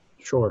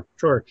 Sure.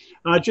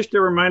 Just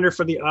a reminder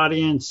for the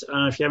audience,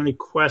 if you have any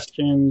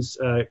questions,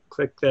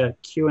 click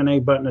that Q&A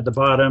button at the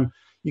bottom.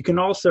 You can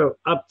also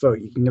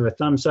upvote. You can give a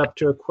thumbs up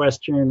to a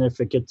question. If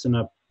it gets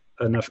enough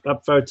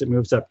upvotes, it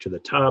moves up to the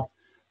top.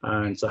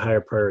 It's a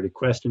higher priority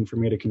question for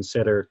me to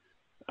consider.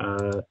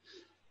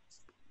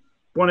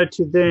 Wanted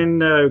to then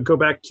go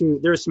back to,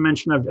 there's some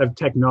mention of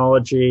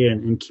technology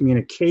and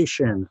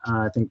communication.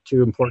 I think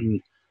two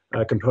important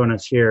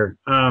components here.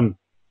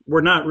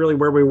 We're not really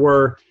where we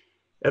were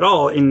at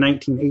all in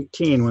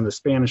 1918 when the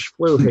Spanish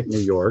flu hit New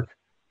York.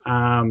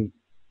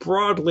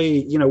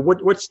 Broadly,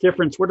 what's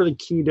different? What are the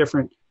key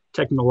different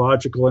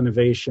technological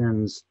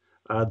innovations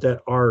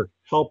that are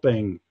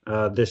helping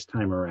this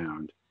time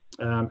around?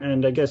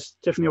 And I guess,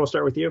 Tiffany, we'll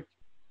start with you.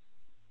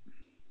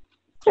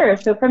 Sure.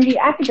 So from the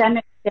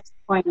academic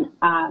standpoint,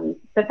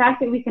 the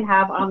fact that we can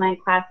have online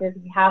classes,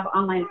 we have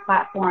online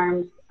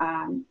platforms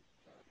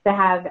to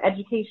have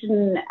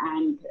education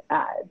and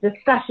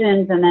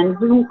discussions, and then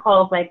Zoom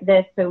calls like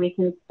this, so we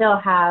can still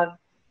have,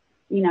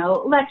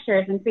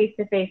 lectures and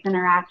face-to-face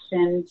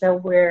interaction. So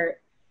we're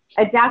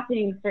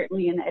adapting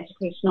certainly in the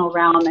educational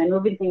realm and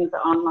moving things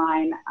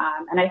online,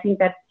 and I think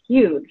that's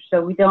huge.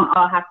 So we don't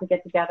all have to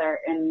get together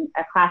in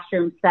a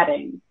classroom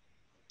setting.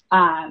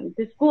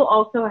 The school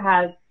also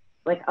has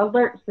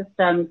alert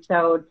systems,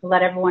 so to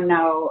let everyone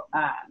know,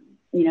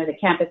 the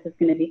campus is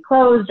going to be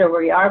closed or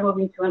we are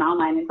moving to an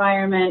online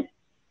environment.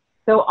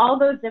 So all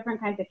those different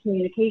kinds of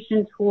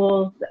communication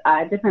tools,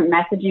 different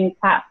messaging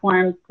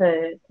platforms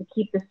to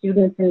keep the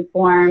students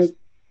informed.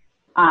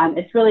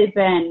 It's really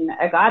been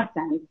a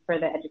godsend for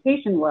the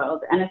education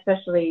world, and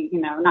especially,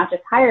 not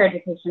just higher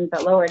education,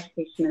 but lower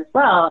education as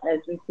well, as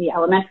we see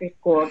elementary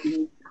schools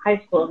and high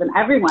schools and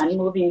everyone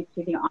moving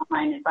to the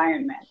online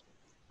environment.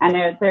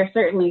 And there's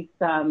certainly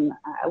some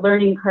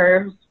learning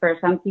curves for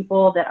some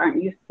people that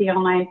aren't used to the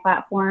online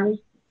platforms,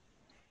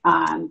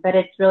 but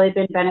it's really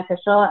been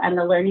beneficial, and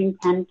the learning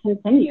can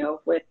continue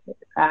with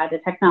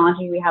the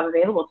technology we have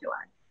available to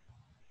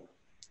us.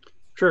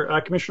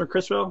 Sure. Commissioner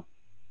Criswell?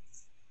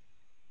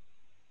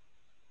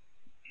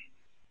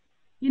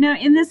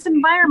 In this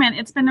environment,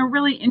 it's been a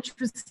really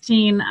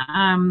interesting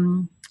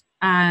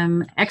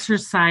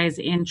exercise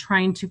in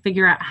trying to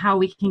figure out how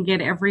we can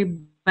get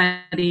everybody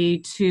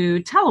to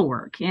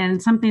telework,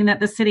 and something that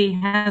the city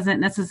hasn't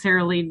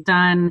necessarily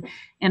done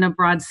in a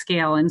broad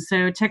scale. And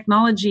so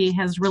technology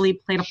has really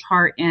played a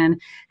part in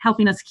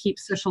helping us keep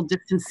social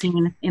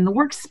distancing in the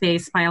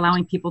workspace by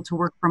allowing people to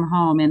work from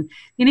home, and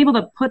being able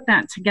to put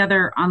that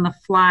together on the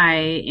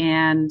fly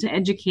and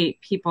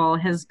educate people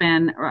has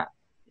been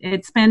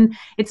it's been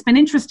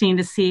interesting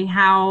to see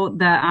how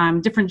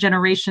the different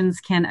generations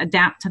can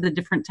adapt to the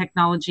different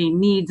technology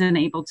needs and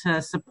able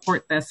to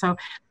support this. So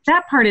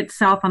that part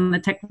itself on the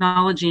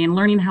technology and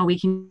learning how we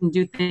can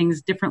do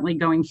things differently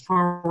going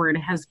forward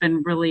has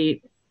been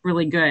really,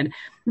 really good.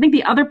 I think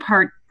the other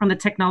part from the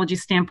technology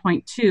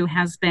standpoint too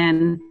has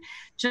been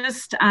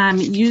just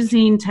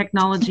using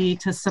technology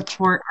to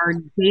support our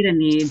data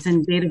needs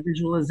and data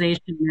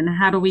visualization, and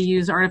how do we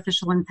use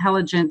artificial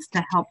intelligence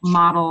to help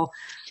model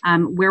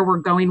where we're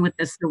going with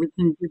this, so we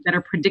can do better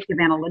predictive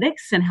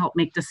analytics and help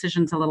make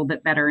decisions a little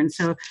bit better. And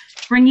so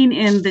bringing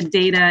in the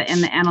data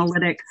and the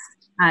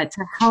analytics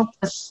to help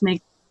us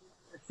make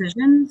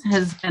decisions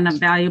has been a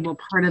valuable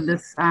part of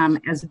this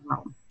as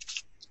well.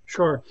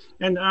 Sure.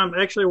 And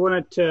actually I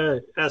wanted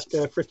to ask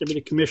First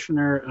Deputy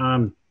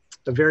Commissioner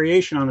a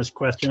variation on this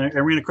question. I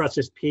ran across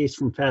this piece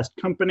from Fast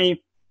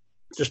Company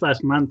just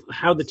last month,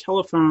 how the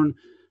telephone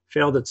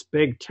failed its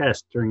big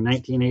test during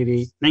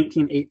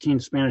 1918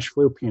 Spanish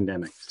flu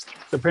pandemic.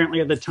 So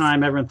apparently at the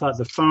time, everyone thought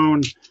the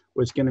phone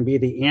was going to be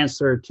the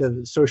answer to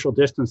the social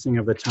distancing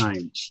of the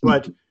time.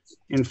 But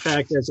in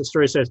fact, as the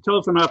story says,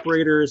 telephone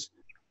operators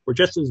were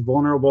just as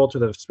vulnerable to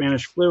the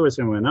Spanish flu as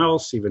anyone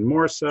else, even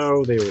more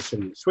so. They were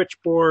sitting at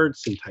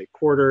switchboards in tight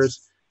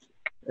quarters.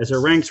 As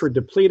their ranks were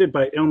depleted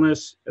by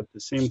illness, at the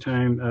same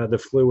time, the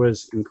flu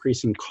was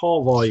increasing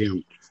call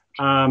volume.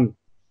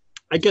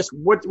 I guess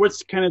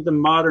what's kind of the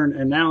modern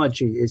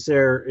analogy? Is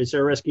there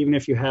a risk, even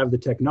if you have the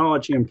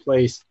technology in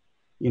place,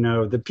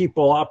 the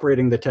people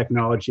operating the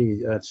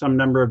technology, some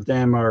number of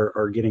them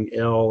are getting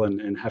ill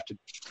and have to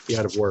be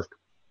out of work?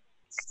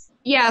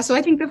 Yeah, so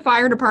I think the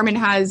fire department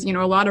has, a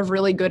lot of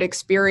really good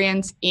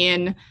experience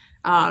in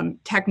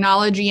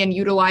technology and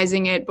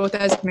utilizing it, both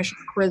as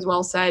Commissioner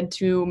Criswell said,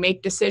 to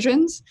make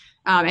decisions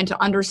and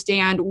to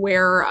understand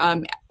where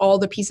all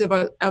the pieces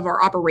of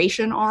our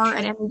operation are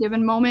at any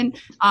given moment.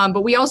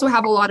 But we also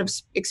have a lot of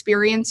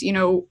experience,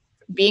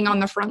 being on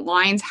the front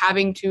lines,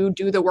 having to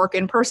do the work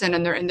in person,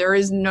 and there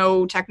is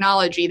no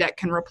technology that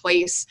can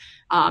replace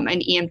an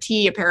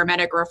EMT, a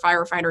paramedic, or a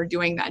firefighter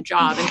doing that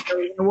job. And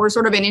so we're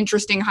sort of an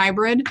interesting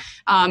hybrid.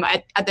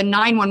 At the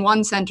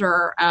 911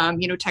 center,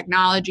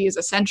 technology is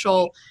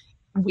essential.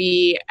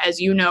 We, as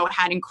you know,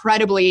 had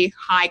incredibly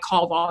high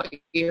call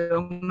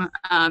volume,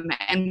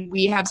 and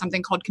we have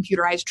something called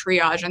computerized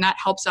triage, and that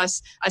helps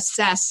us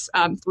assess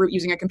through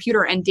using a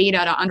computer and data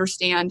to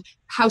understand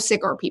how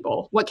sick are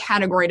people, what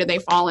category do they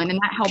fall in, and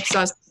that helps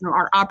us,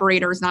 our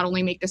operators, not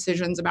only make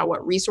decisions about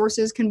what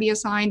resources can be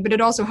assigned, but it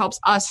also helps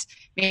us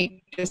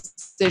make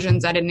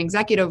decisions at an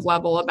executive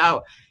level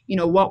about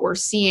what we're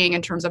seeing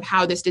in terms of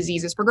how this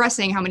disease is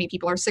progressing, how many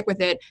people are sick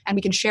with it, and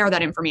we can share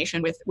that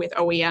information with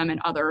OEM and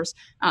others.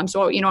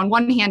 So, on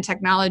one hand,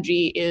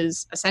 technology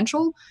is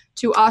essential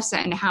to us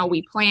and how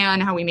we plan,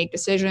 how we make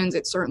decisions.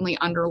 It certainly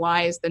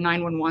underlies the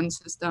 911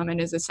 system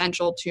and is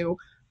essential to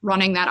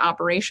running that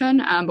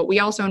operation. But we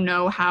also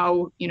know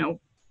how,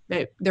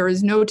 that there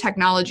is no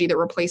technology that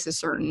replaces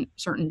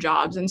certain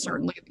jobs. And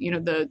certainly,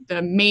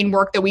 the main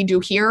work that we do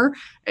here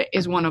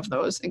is one of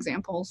those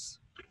examples.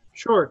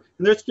 Sure.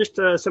 And there's just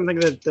something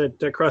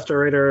that crossed our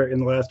radar in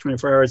the last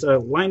 24 hours,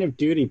 line of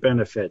duty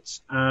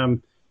benefits.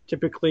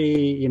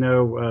 Typically,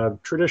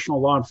 traditional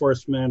law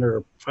enforcement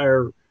or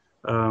fire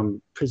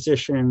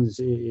positions,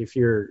 if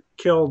you're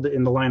killed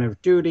in the line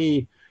of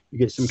duty, you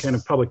get some kind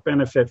of public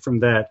benefit from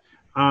that.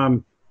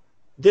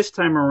 This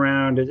time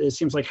around, it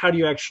seems like, how do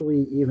you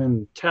actually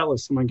even tell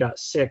if someone got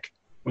sick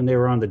when they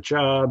were on the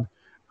job?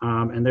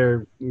 And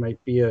there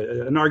might be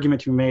an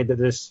argument to be made that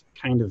this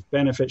kind of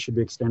benefit should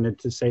be extended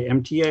to, say,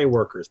 MTA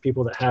workers,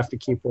 people that have to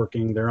keep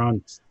working. They're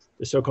on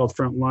the so-called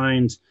front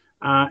lines.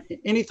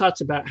 Any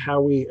thoughts about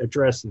how we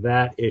address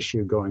that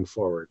issue going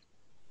forward?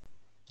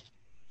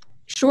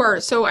 Sure.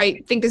 So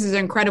I think this is an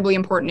incredibly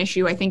important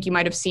issue. I think you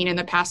might have seen in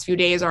the past few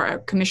days, our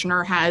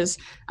commissioner has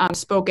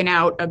spoken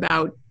out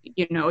about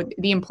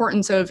the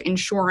importance of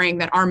ensuring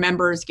that our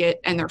members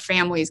and their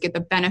families get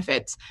the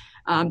benefits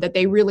that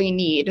they really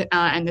need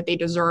and that they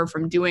deserve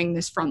from doing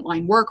this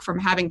frontline work, from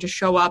having to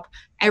show up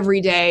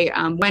every day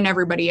when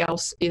everybody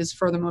else is,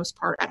 for the most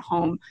part, at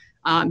home.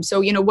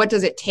 So, what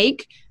does it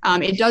take?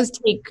 It does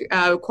take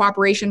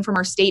cooperation from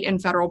our state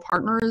and federal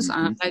partners.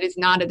 That is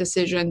not a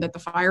decision that the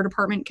fire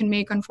department can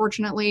make,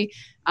 unfortunately.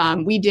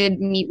 We did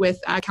meet with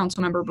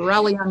Councilmember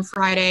Borelli on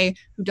Friday,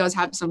 who does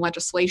have some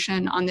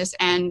legislation on this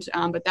end,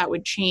 but that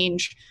would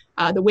change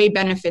the way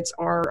benefits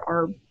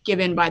are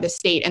given by the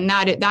state. And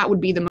that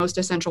would be the most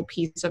essential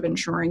piece of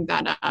ensuring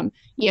that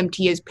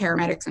EMTs,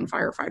 paramedics, and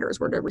firefighters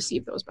were to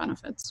receive those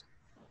benefits.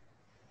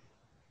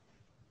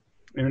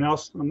 Anyone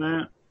else on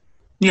that?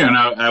 Yeah, and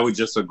I would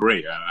just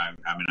agree.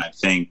 I mean, I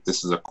think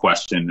this is a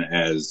question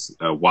as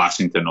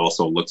Washington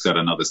also looks at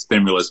another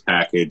stimulus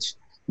package.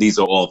 These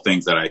are all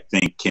things that I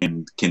think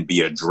can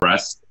be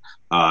addressed.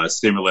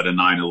 Similar to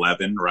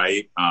 9/11,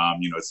 right?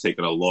 It's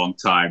taken a long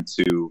time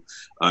to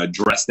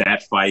address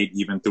that fight,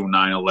 even through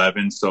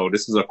 9/11. So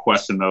this is a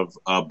question of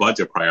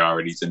budget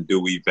priorities, and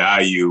do we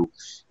value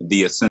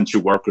the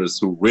essential workers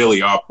who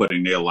really are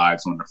putting their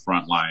lives on the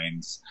front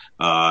lines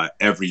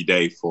every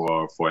day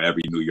for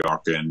every New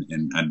Yorker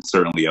and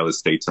certainly other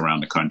states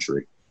around the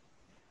country.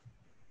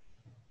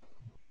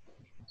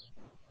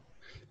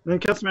 And then,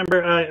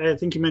 Councilmember, I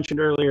think you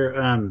mentioned earlier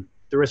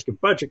the risk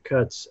of budget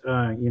cuts.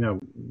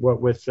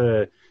 What with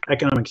the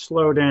economic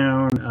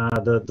slowdown,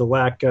 the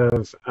lack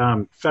of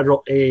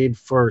federal aid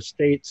for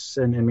states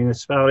and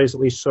municipalities,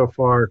 at least so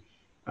far.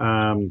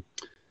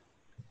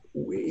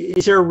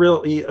 Is there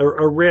really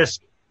a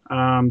risk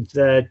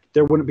that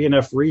there wouldn't be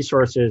enough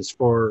resources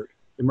for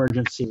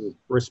emergency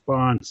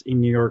response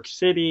in New York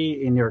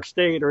City, in New York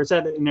State, or is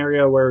that an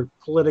area where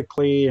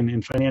politically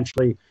and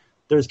financially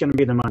there's going to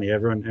be the money?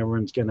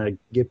 Everyone's going to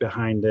get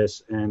behind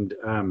this and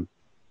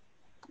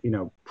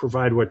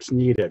provide what's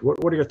needed.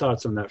 What are your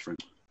thoughts on that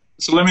front?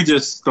 So let me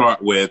just start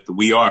with,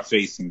 we are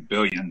facing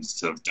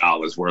billions of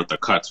dollars worth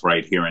of cuts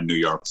right here in New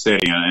York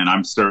City. And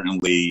I'm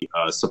certainly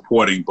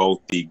supporting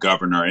both the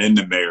governor and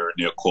the mayor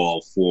in their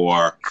call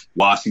for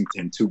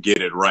Washington to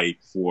get it right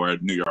for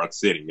New York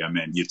City. I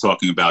mean, you're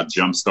talking about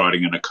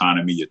jumpstarting an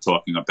economy. You're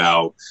talking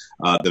about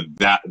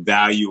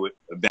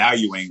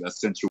valuing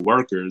essential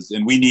workers,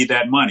 and we need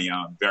that money.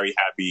 I'm very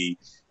happy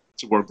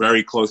to work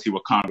very closely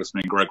with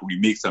Congressman Gregory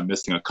Meeks. I'm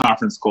missing a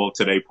conference call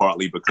today,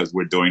 partly because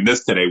we're doing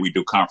this today. We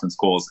do conference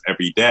calls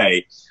every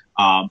day.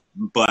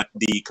 But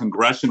the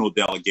congressional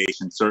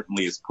delegation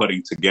certainly is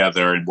putting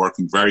together and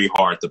working very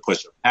hard to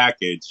push a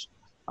package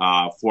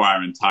for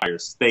our entire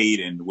state.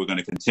 And we're going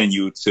to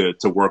continue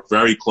to work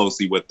very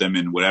closely with them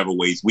in whatever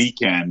ways we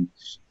can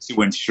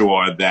to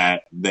ensure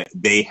that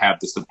they have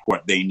the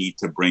support they need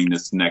to bring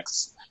this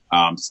next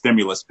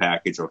stimulus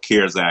package or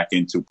CARES Act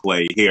into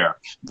play here.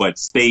 But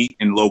state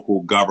and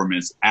local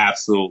governments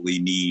absolutely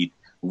need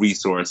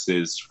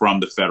resources from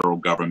the federal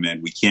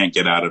government. We can't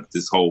get out of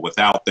this hole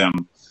without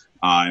them.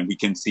 And we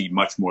can see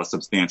much more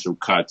substantial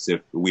cuts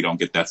if we don't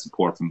get that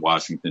support from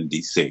Washington,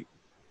 D.C.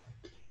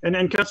 And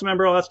then,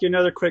 Councilmember, I'll ask you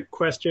another quick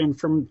question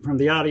from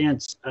the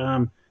audience.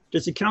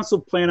 Does the council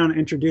plan on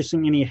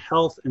introducing any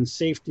health and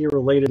safety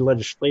related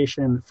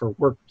legislation for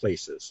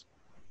workplaces?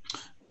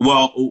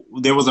 Well,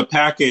 there was a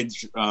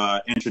package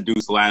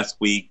introduced last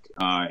week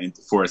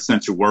for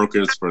essential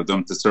workers for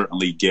them to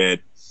certainly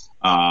get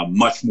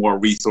much more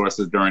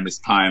resources during this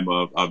time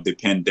of the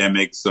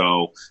pandemic.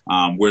 So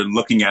we're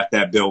looking at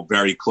that bill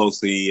very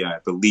closely. I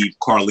believe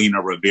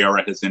Carlina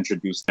Rivera has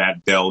introduced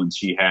that bill, and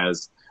she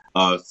has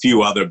a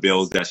few other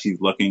bills that she's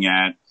looking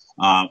at.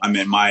 I'm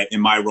in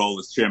my role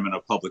as chairman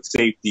of public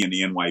safety in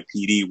the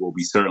NYPD, we'll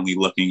be certainly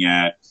looking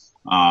at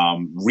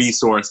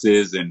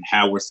resources and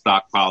how we're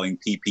stockpiling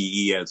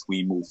PPE as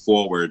we move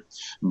forward.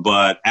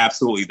 But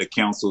absolutely, the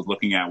council is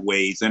looking at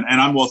ways, and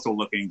I'm also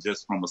looking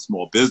just from a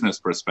small business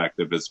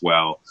perspective as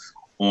well,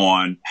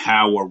 on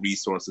how are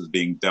resources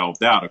being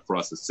delved out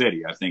across the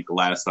city. I think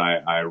last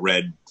I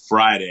read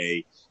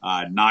Friday,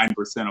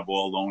 9% of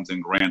all loans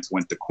and grants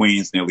went to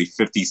Queens. Nearly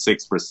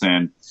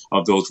 56%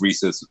 of those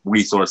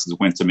resources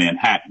went to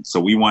Manhattan. So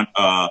we want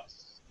a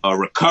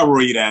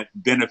recovery that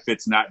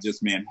benefits not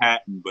just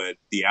Manhattan, but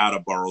the outer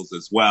boroughs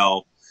as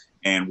well.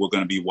 And we're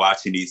going to be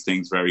watching these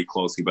things very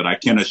closely. But I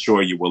can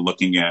assure you we're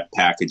looking at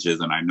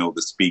packages, and I know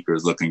the speaker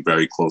is looking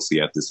very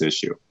closely at this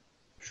issue.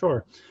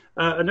 Sure.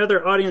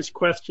 Another audience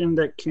question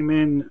that came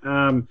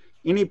in,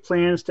 any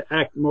plans to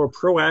act more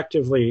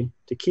proactively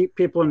to keep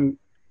people in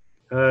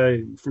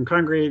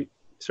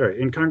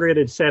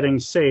congregated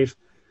settings safe,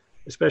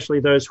 especially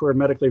those who are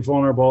medically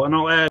vulnerable? And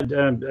I'll add,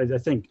 I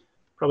think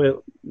probably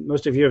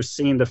most of you have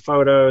seen the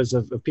photos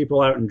of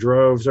people out in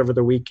droves over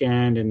the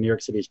weekend in New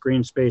York City's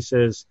green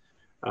spaces.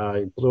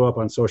 It blew up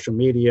on social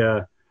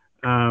media.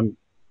 Are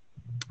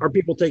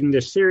people taking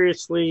this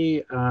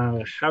seriously?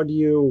 How do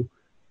you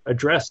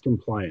address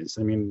compliance?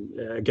 I mean,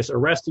 I guess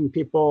arresting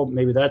people,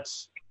 maybe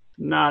that's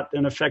not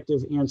an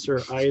effective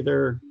answer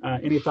either.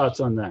 Any thoughts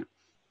on that?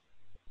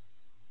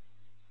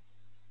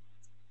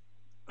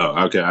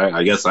 Oh, okay.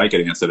 I guess I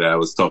could answer that. I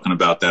was talking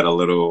about that a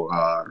little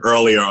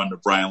earlier on the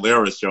Brian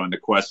Lira show, and the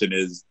question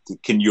is,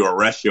 can you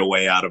arrest your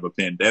way out of a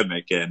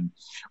pandemic? And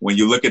when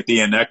you look at the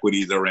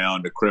inequities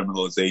around the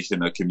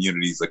criminalization of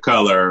communities of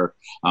color,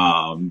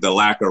 the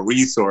lack of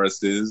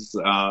resources,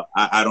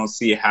 I don't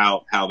see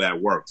how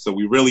that works. So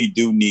we really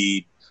do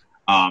need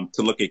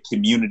to look at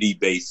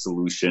community-based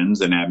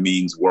solutions, and that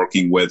means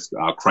working with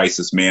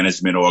crisis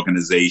management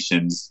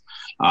organizations,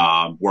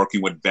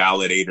 working with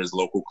validators,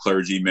 local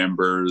clergy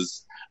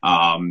members,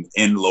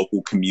 in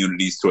local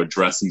communities to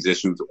address these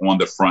issues on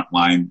the front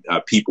line.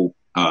 People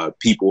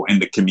in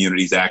the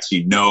communities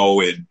actually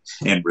know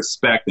and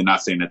respect, and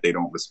not saying that they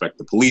don't respect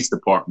the police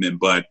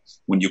department, but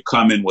when you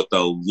come in with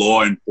a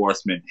law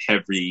enforcement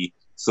heavy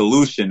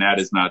solution, that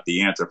is not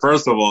the answer.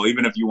 First of all,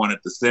 even if you wanted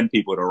to send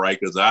people to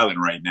Rikers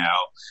Island right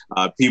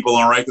now, people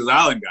on Rikers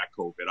Island got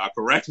COVID. Our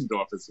corrections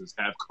officers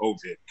have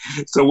COVID.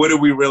 So what are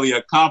we really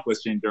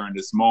accomplishing during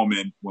this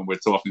moment when we're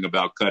talking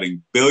about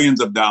cutting billions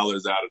of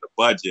dollars out of the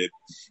budget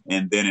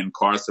and then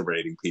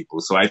incarcerating people?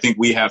 So I think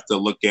we have to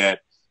look at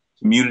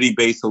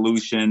community-based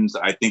solutions.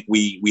 I think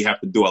we have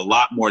to do a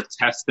lot more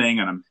testing,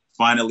 and I'm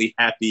finally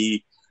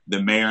happy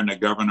the mayor and the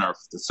governor are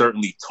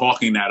certainly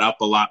talking that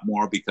up a lot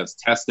more, because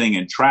testing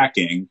and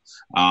tracking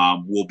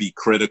will be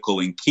critical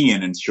and key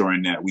in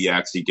ensuring that we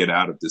actually get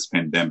out of this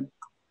pandemic.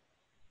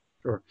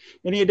 Sure.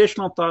 Any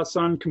additional thoughts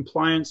on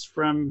compliance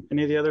from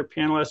any of the other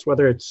panelists,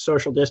 whether it's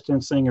social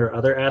distancing or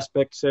other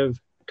aspects of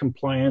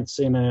compliance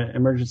in an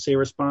emergency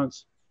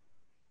response?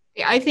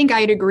 I think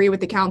I'd agree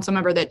with the council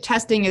member that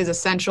testing is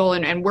essential,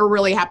 and we're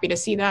really happy to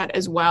see that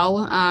as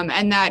well.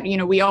 And that,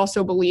 we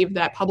also believe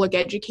that public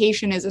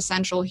education is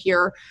essential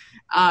here,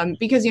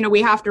 because,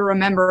 we have to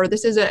remember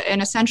this is an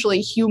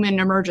essentially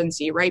human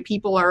emergency, right?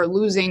 People are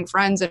losing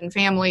friends and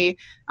family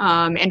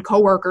and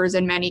coworkers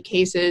in many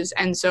cases.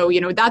 And so,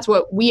 that's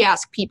what we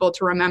ask people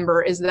to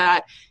remember, is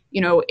that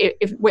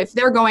if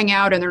they're going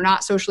out and they're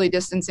not socially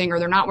distancing or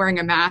they're not wearing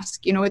a mask,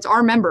 it's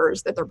our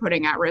members that they're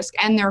putting at risk,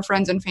 and their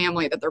friends and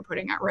family that they're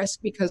putting at risk,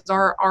 because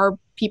our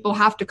people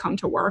have to come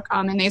to work,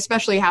 and they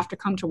especially have to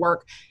come to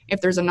work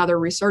if there's another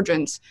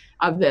resurgence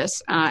of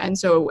this. And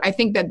so I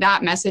think that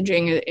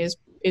messaging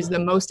is the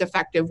most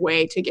effective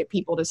way to get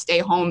people to stay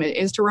home,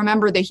 is to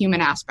remember the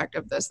human aspect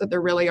of this, that there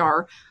really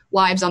are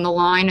lives on the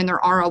line, and there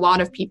are a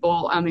lot of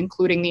people,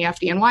 including the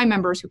FDNY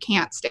members, who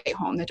can't stay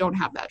home, that don't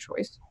have that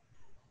choice.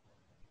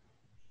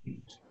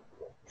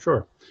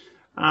 Sure.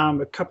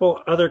 A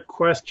couple other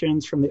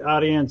questions from the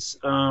audience.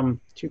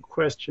 Two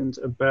questions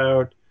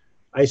about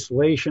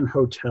isolation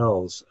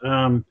hotels.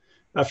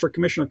 For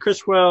Commissioner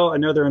Criswell, I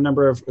know there are a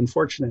number of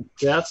unfortunate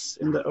deaths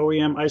in the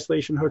OEM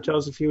isolation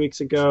hotels a few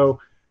weeks ago.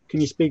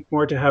 Can you speak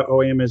more to how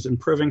OEM is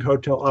improving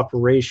hotel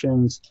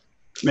operations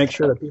to make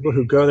sure that people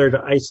who go there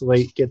to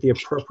isolate get the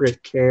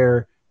appropriate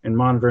care and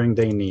monitoring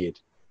they need?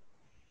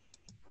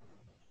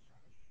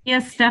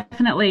 Yes,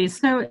 definitely.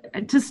 So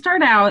to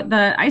start out,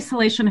 the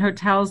isolation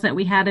hotels that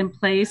we had in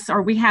place,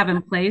 or we have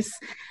in place,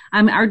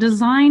 are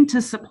designed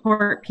to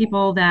support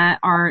people that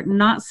are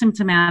not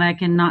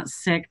symptomatic and not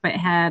sick, but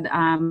had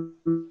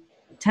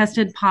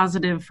tested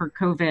positive for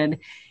COVID,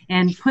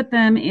 and put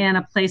them in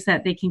a place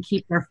that they can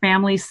keep their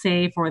family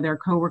safe or their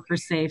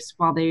coworkers safe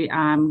while they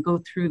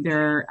go through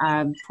their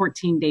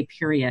 14-day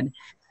period.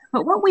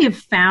 But what we have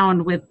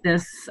found with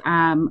this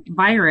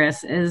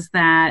virus is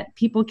that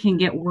people can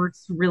get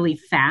worse really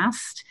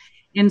fast.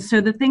 And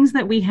so the things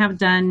that we have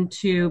done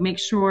to make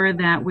sure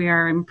that we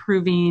are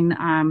improving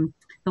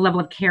the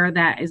level of care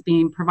that is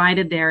being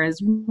provided there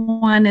is,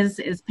 one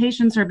is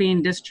patients are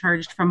being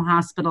discharged from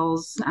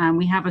hospitals.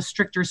 We have a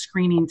stricter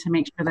screening to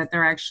make sure that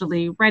they're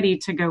actually ready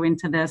to go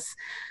into this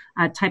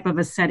type of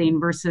a setting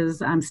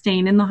versus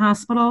staying in the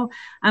hospital.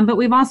 But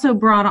we've also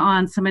brought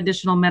on some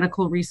additional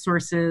medical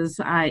resources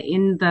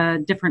in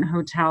the different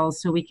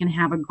hotels so we can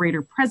have a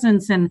greater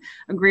presence and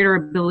a greater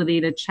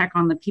ability to check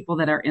on the people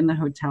that are in the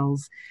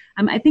hotels.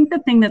 I think the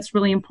thing that's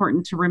really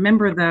important to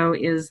remember, though,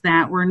 is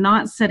that we're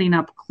not setting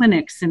up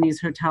clinics in these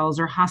hotels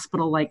or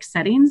hospital-like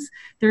settings.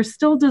 They're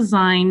still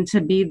designed to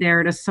be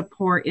there to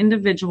support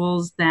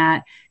individuals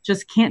that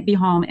just can't be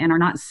home and are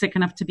not sick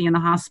enough to be in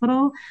the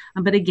hospital.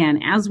 But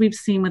again, as we've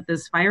seen with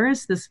this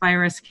virus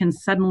can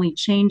suddenly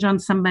change on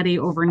somebody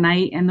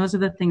overnight. And those are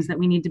the things that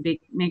we need to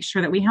make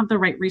sure that we have the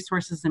right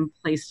resources in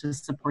place to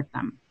support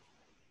them.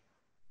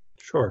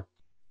 Sure.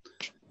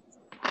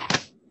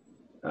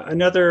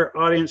 Another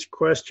audience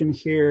question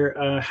here.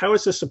 How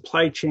is the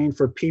supply chain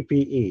for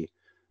PPE?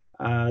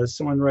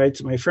 Someone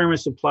writes, my firm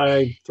has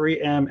supplied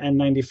 3M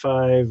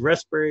N95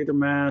 respirator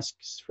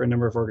masks for a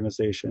number of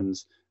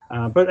organizations.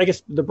 But I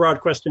guess the broad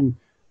question,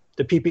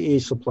 the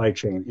PPE supply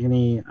chain,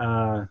 any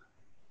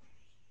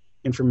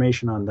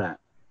information on that?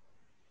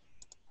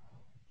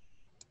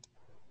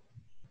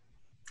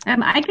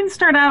 I can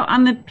start out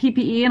on the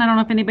PPE, and I don't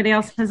know if anybody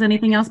else has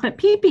anything else, but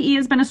PPE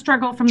has been a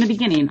struggle from the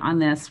beginning on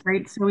this,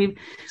 right? So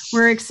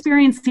we're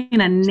experiencing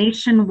a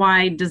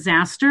nationwide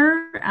disaster,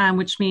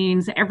 which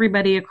means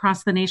everybody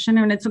across the nation,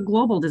 and it's a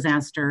global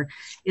disaster,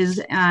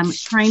 is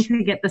trying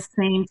to get the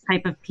same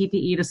type of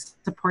PPE to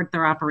support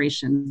their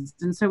operations.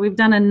 And so we've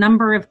done a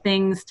number of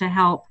things to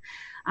help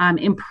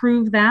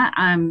improve that,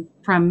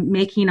 from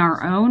making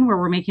our own, where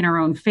we're making our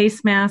own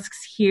face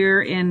masks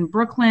here in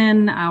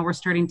Brooklyn. We're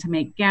starting to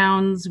make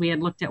gowns. We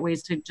had looked at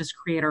ways to just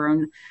create our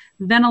own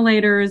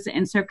ventilators.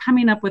 And so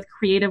coming up with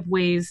creative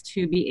ways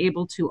to be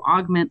able to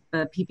augment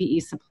the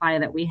PPE supply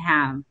that we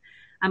have.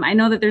 I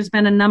know that there's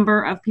been a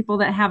number of people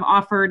that have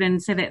offered and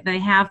say that they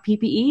have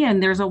PPE,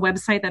 and there's a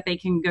website that they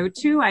can go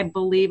to. I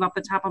believe off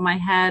the top of my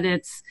head,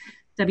 it's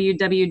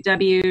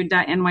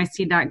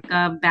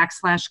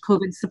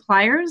www.nyc.gov/COVID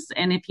suppliers.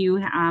 And if you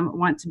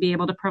want to be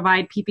able to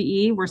provide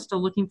PPE, we're still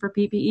looking for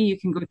PPE, you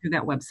can go through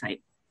that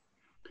website.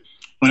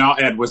 And I'll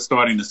add, we're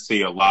starting to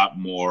see a lot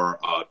more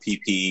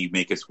PPE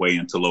make its way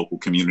into local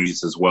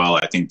communities as well.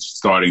 I think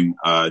starting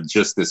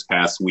just this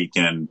past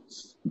weekend,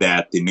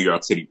 that the New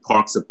York City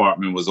Parks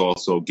Department was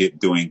also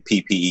doing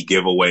PPE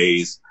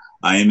giveaways.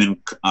 I am in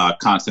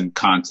constant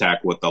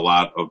contact with a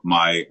lot of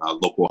my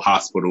local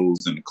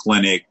hospitals and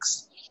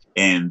clinics,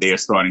 and they're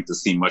starting to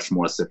see much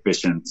more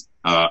sufficient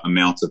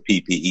amounts of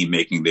PPE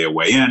making their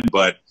way in.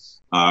 But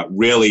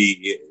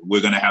really,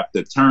 we're going to have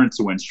to turn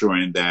to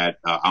ensuring that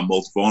our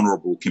most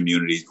vulnerable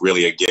communities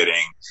really are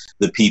getting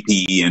the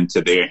PPE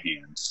into their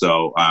hands.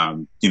 So,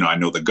 I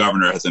know the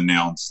governor has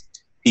announced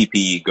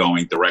PPE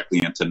going directly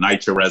into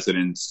NYCHA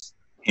residents'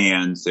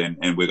 hands, and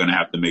we're going to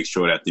have to make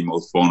sure that the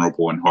most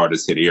vulnerable and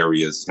hardest hit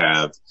areas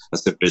have a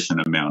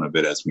sufficient amount of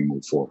it as we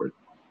move forward.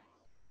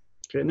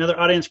 Okay, another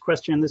audience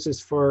question. This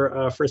is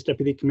for First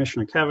Deputy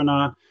Commissioner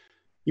Kavanaugh.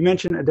 You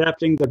mentioned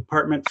adapting the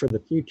department for the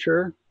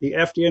future. The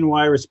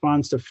FDNY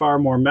responds to far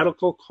more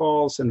medical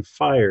calls and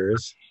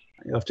fires.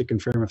 You'll have to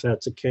confirm if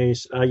that's the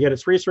case. Yet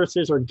its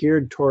resources are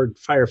geared toward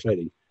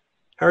firefighting.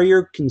 How are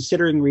you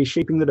considering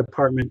reshaping the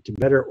department to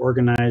better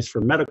organize for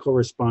medical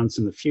response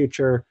in the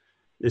future?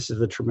 This is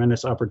a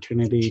tremendous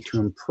opportunity to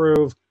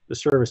improve the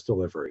service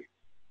delivery.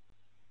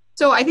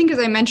 So I think, as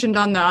I mentioned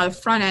on the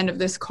front end of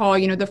this call,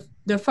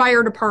 the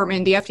fire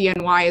department, the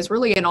FDNY, is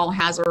really an all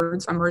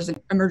hazards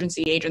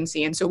emergency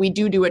agency. And so we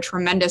do a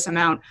tremendous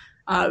amount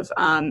of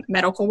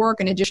medical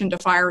work in addition to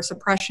fire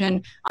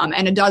suppression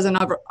and a dozen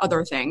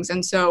other things.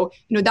 And so,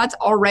 that's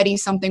already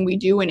something we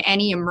do in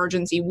any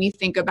emergency. We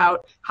think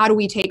about how do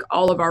we take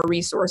all of our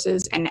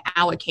resources and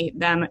allocate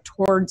them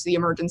towards the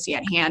emergency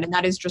at hand. And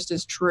that is just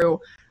as true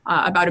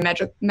about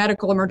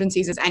medical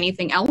emergencies as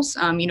anything else.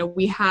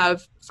 We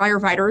have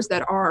firefighters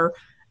that are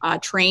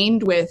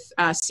trained with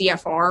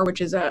CFR,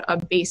 which is a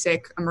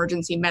basic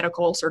emergency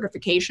medical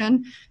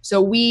certification.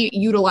 So we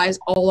utilize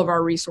all of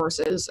our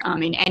resources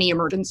in any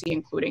emergency,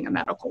 including a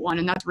medical one.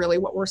 And that's really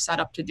what we're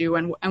set up to do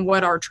and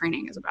what our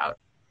training is about.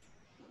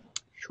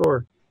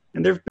 Sure.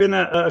 And there have been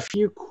a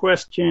few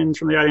questions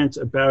from the audience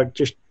about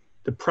just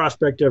the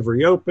prospect of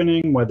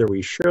reopening, whether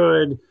we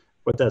should,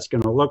 what that's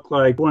going to look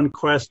like. One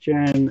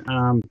question,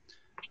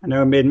 I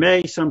know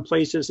mid-May, some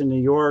places in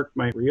New York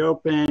might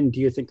reopen. Do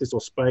you think this will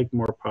spike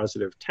more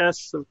positive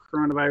tests of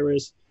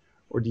coronavirus,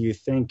 or do you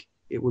think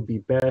it would be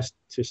best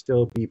to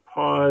still be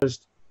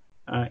paused?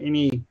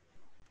 Any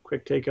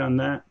quick take on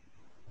that?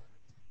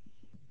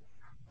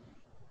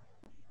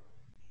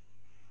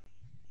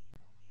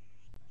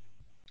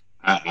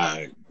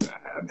 I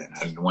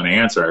didn't want to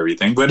answer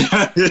everything, but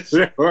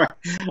sure.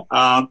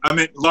 I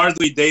mean,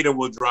 largely data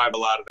will drive a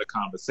lot of the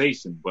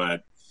conversation,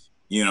 but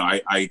you know,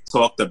 I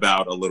talked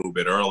about a little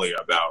bit earlier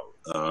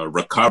about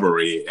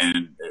recovery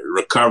and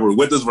recovery.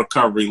 What does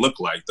recovery look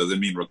like? Does it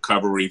mean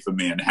recovery for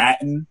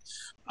Manhattan?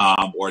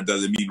 Or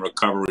does it mean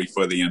recovery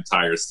for the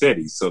entire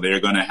city? So there are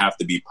going to have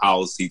to be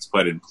policies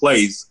put in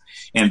place.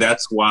 And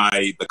that's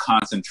why the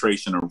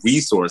concentration of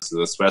resources,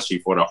 especially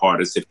for the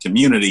hardest hit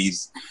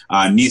communities,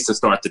 needs to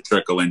start to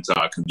trickle into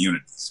our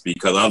communities,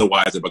 because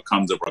otherwise it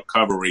becomes a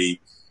recovery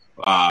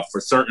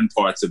for certain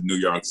parts of New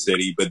York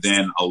City, but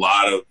then a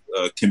lot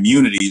of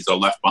communities are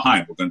left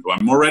behind.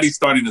 I'm already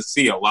starting to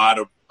see a lot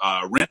of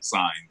rent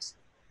signs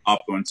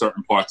up in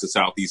certain parts of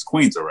Southeast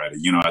Queens already,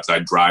 you know, as I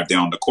drive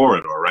down the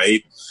corridor,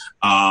 right?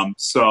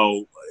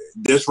 So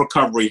this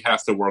recovery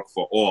has to work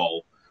for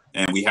all,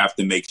 and we have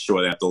to make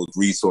sure that those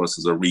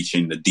resources are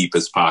reaching the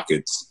deepest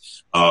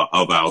pockets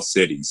of our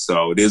city.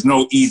 So there's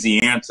no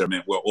easy answer. I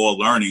mean, we're all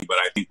learning, but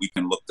I think we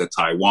can look to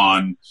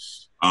Taiwan,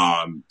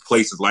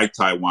 places like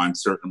Taiwan,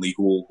 certainly,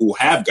 who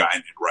have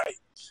gotten it right.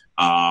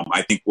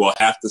 I think we'll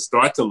have to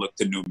start to look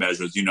to new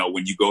measures. You know,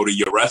 when you go to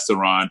your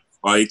restaurant,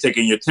 are you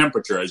taking your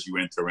temperature as you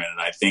enter in?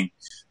 And I think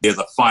there's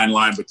a fine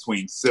line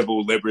between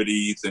civil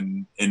liberties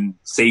and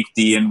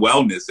safety and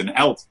wellness and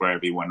health for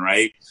everyone,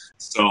 right?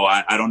 So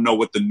I don't know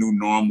what the new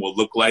norm will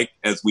look like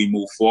as we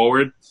move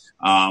forward,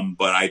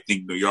 but I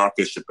think New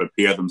Yorkers should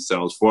prepare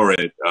themselves for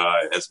it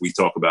as we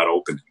talk about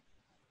opening.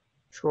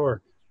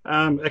 Sure.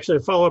 Actually,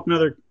 to follow up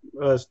another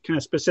kind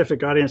of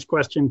specific audience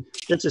question,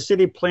 does the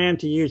city plan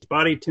to use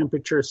body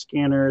temperature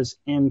scanners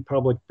in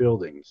public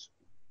buildings?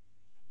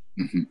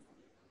 Mm-hmm.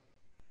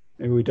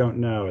 Maybe we don't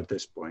know at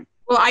this point.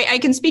 Well, I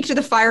can speak to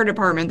the fire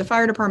department. The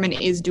fire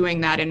department is doing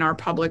that in our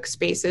public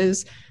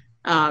spaces.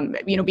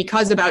 You know,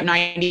 because about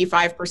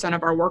 95%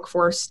 of our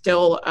workforce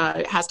still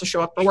has to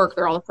show up for work.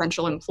 They're all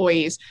essential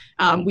employees.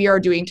 We are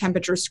doing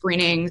temperature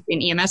screenings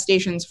in EMS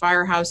stations,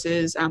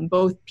 firehouses,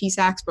 both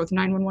PSACs, both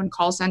 911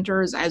 call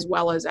centers, as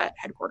well as at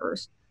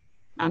headquarters.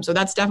 So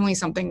that's definitely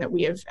something that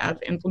we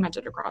have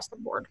implemented across the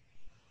board.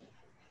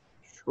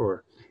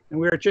 Sure. And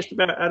we're just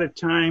about out of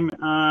time.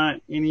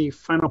 Any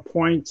final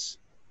points?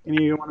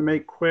 Any you want to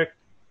make quick?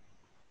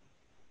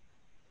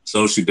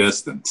 Social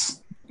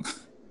distance.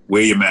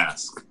 Wear your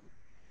mask.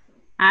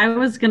 I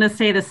was going to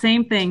say the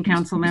same thing,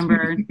 council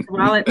member.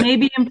 While it may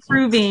be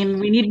improving,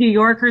 we need New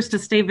Yorkers to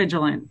stay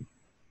vigilant.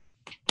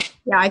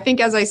 Yeah, I think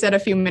as I said a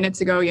few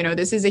minutes ago, you know,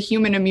 this is a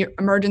human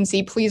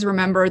emergency. Please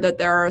remember that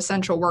there are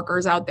essential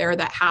workers out there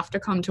that have to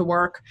come to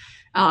work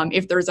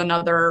if there's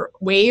another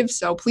wave.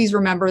 So please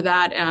remember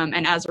that.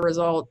 And as a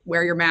result,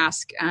 wear your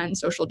mask and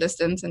social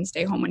distance and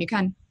stay home when you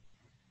can.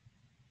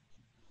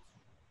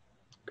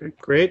 Okay,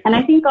 great. And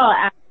I think I'll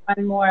add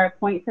one more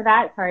point to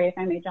that. Sorry if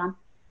I may, John.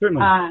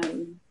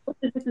 Certainly.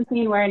 Social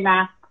distancing, wearing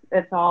masks,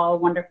 it's all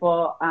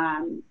wonderful.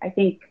 I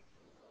think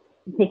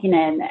taking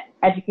an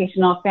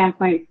educational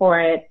standpoint for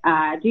it,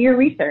 do your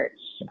research.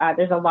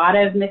 There's a lot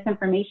of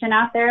misinformation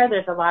out there.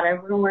 There's a lot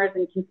of rumors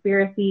and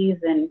conspiracies.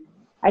 And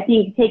I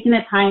think taking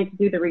the time to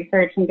do the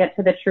research and get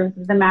to the truth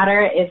of the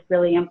matter is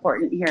really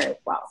important here as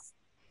well.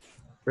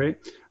 Great.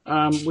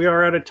 We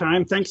are out of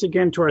time. Thanks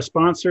again to our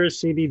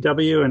sponsors,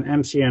 CDW and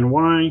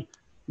MCNY.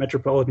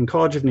 Metropolitan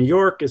College of New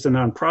York is a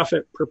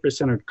nonprofit,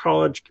 purpose-centered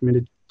college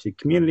committed to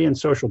community and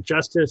social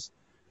justice.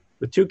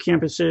 With 2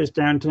 campuses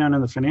downtown in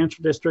the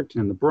financial district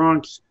and in the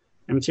Bronx,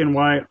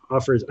 MCNY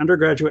offers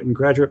undergraduate and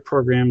graduate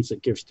programs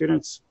that give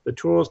students the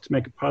tools to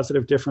make a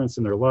positive difference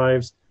in their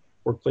lives,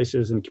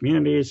 workplaces, and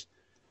communities.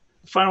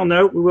 Final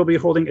note, we will be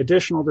holding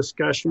additional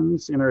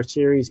discussions in our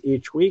series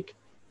each week.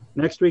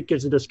 Next week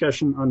is a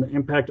discussion on the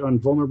impact on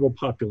vulnerable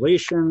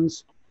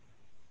populations.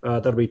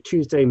 That'll be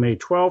Tuesday, May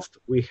 12th.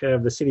 We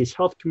have the city's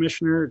health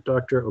commissioner,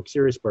 Dr.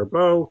 Oxiris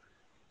Barbeau,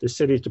 the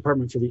city's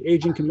Department for the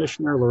Aging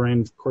Commissioner,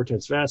 Lorraine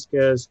Cortez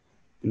Vasquez,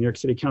 and New York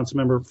City Council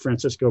member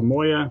Francisco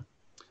Moya.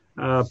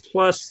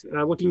 Plus,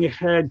 looking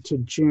ahead to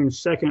June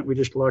 2nd, we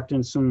just locked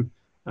in some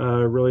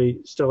really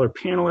stellar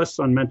panelists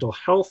on mental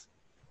health.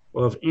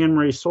 We'll have Anne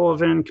Marie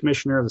Sullivan,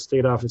 Commissioner of the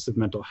State Office of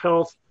Mental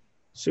Health,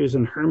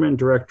 Susan Herman,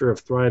 Director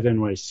of Thrive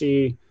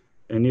NYC,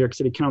 and New York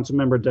City Council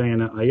member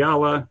Diana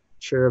Ayala,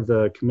 Chair of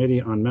the Committee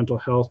on Mental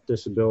Health,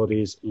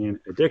 Disabilities, and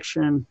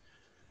Addiction.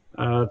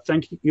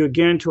 Thank you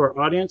again to our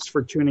audience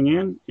for tuning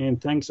in,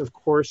 and thanks, of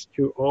course,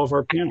 to all of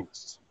our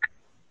panelists.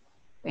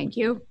 Thank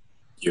you.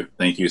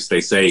 Thank you. Stay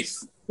safe.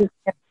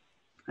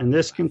 And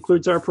this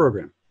concludes our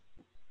program.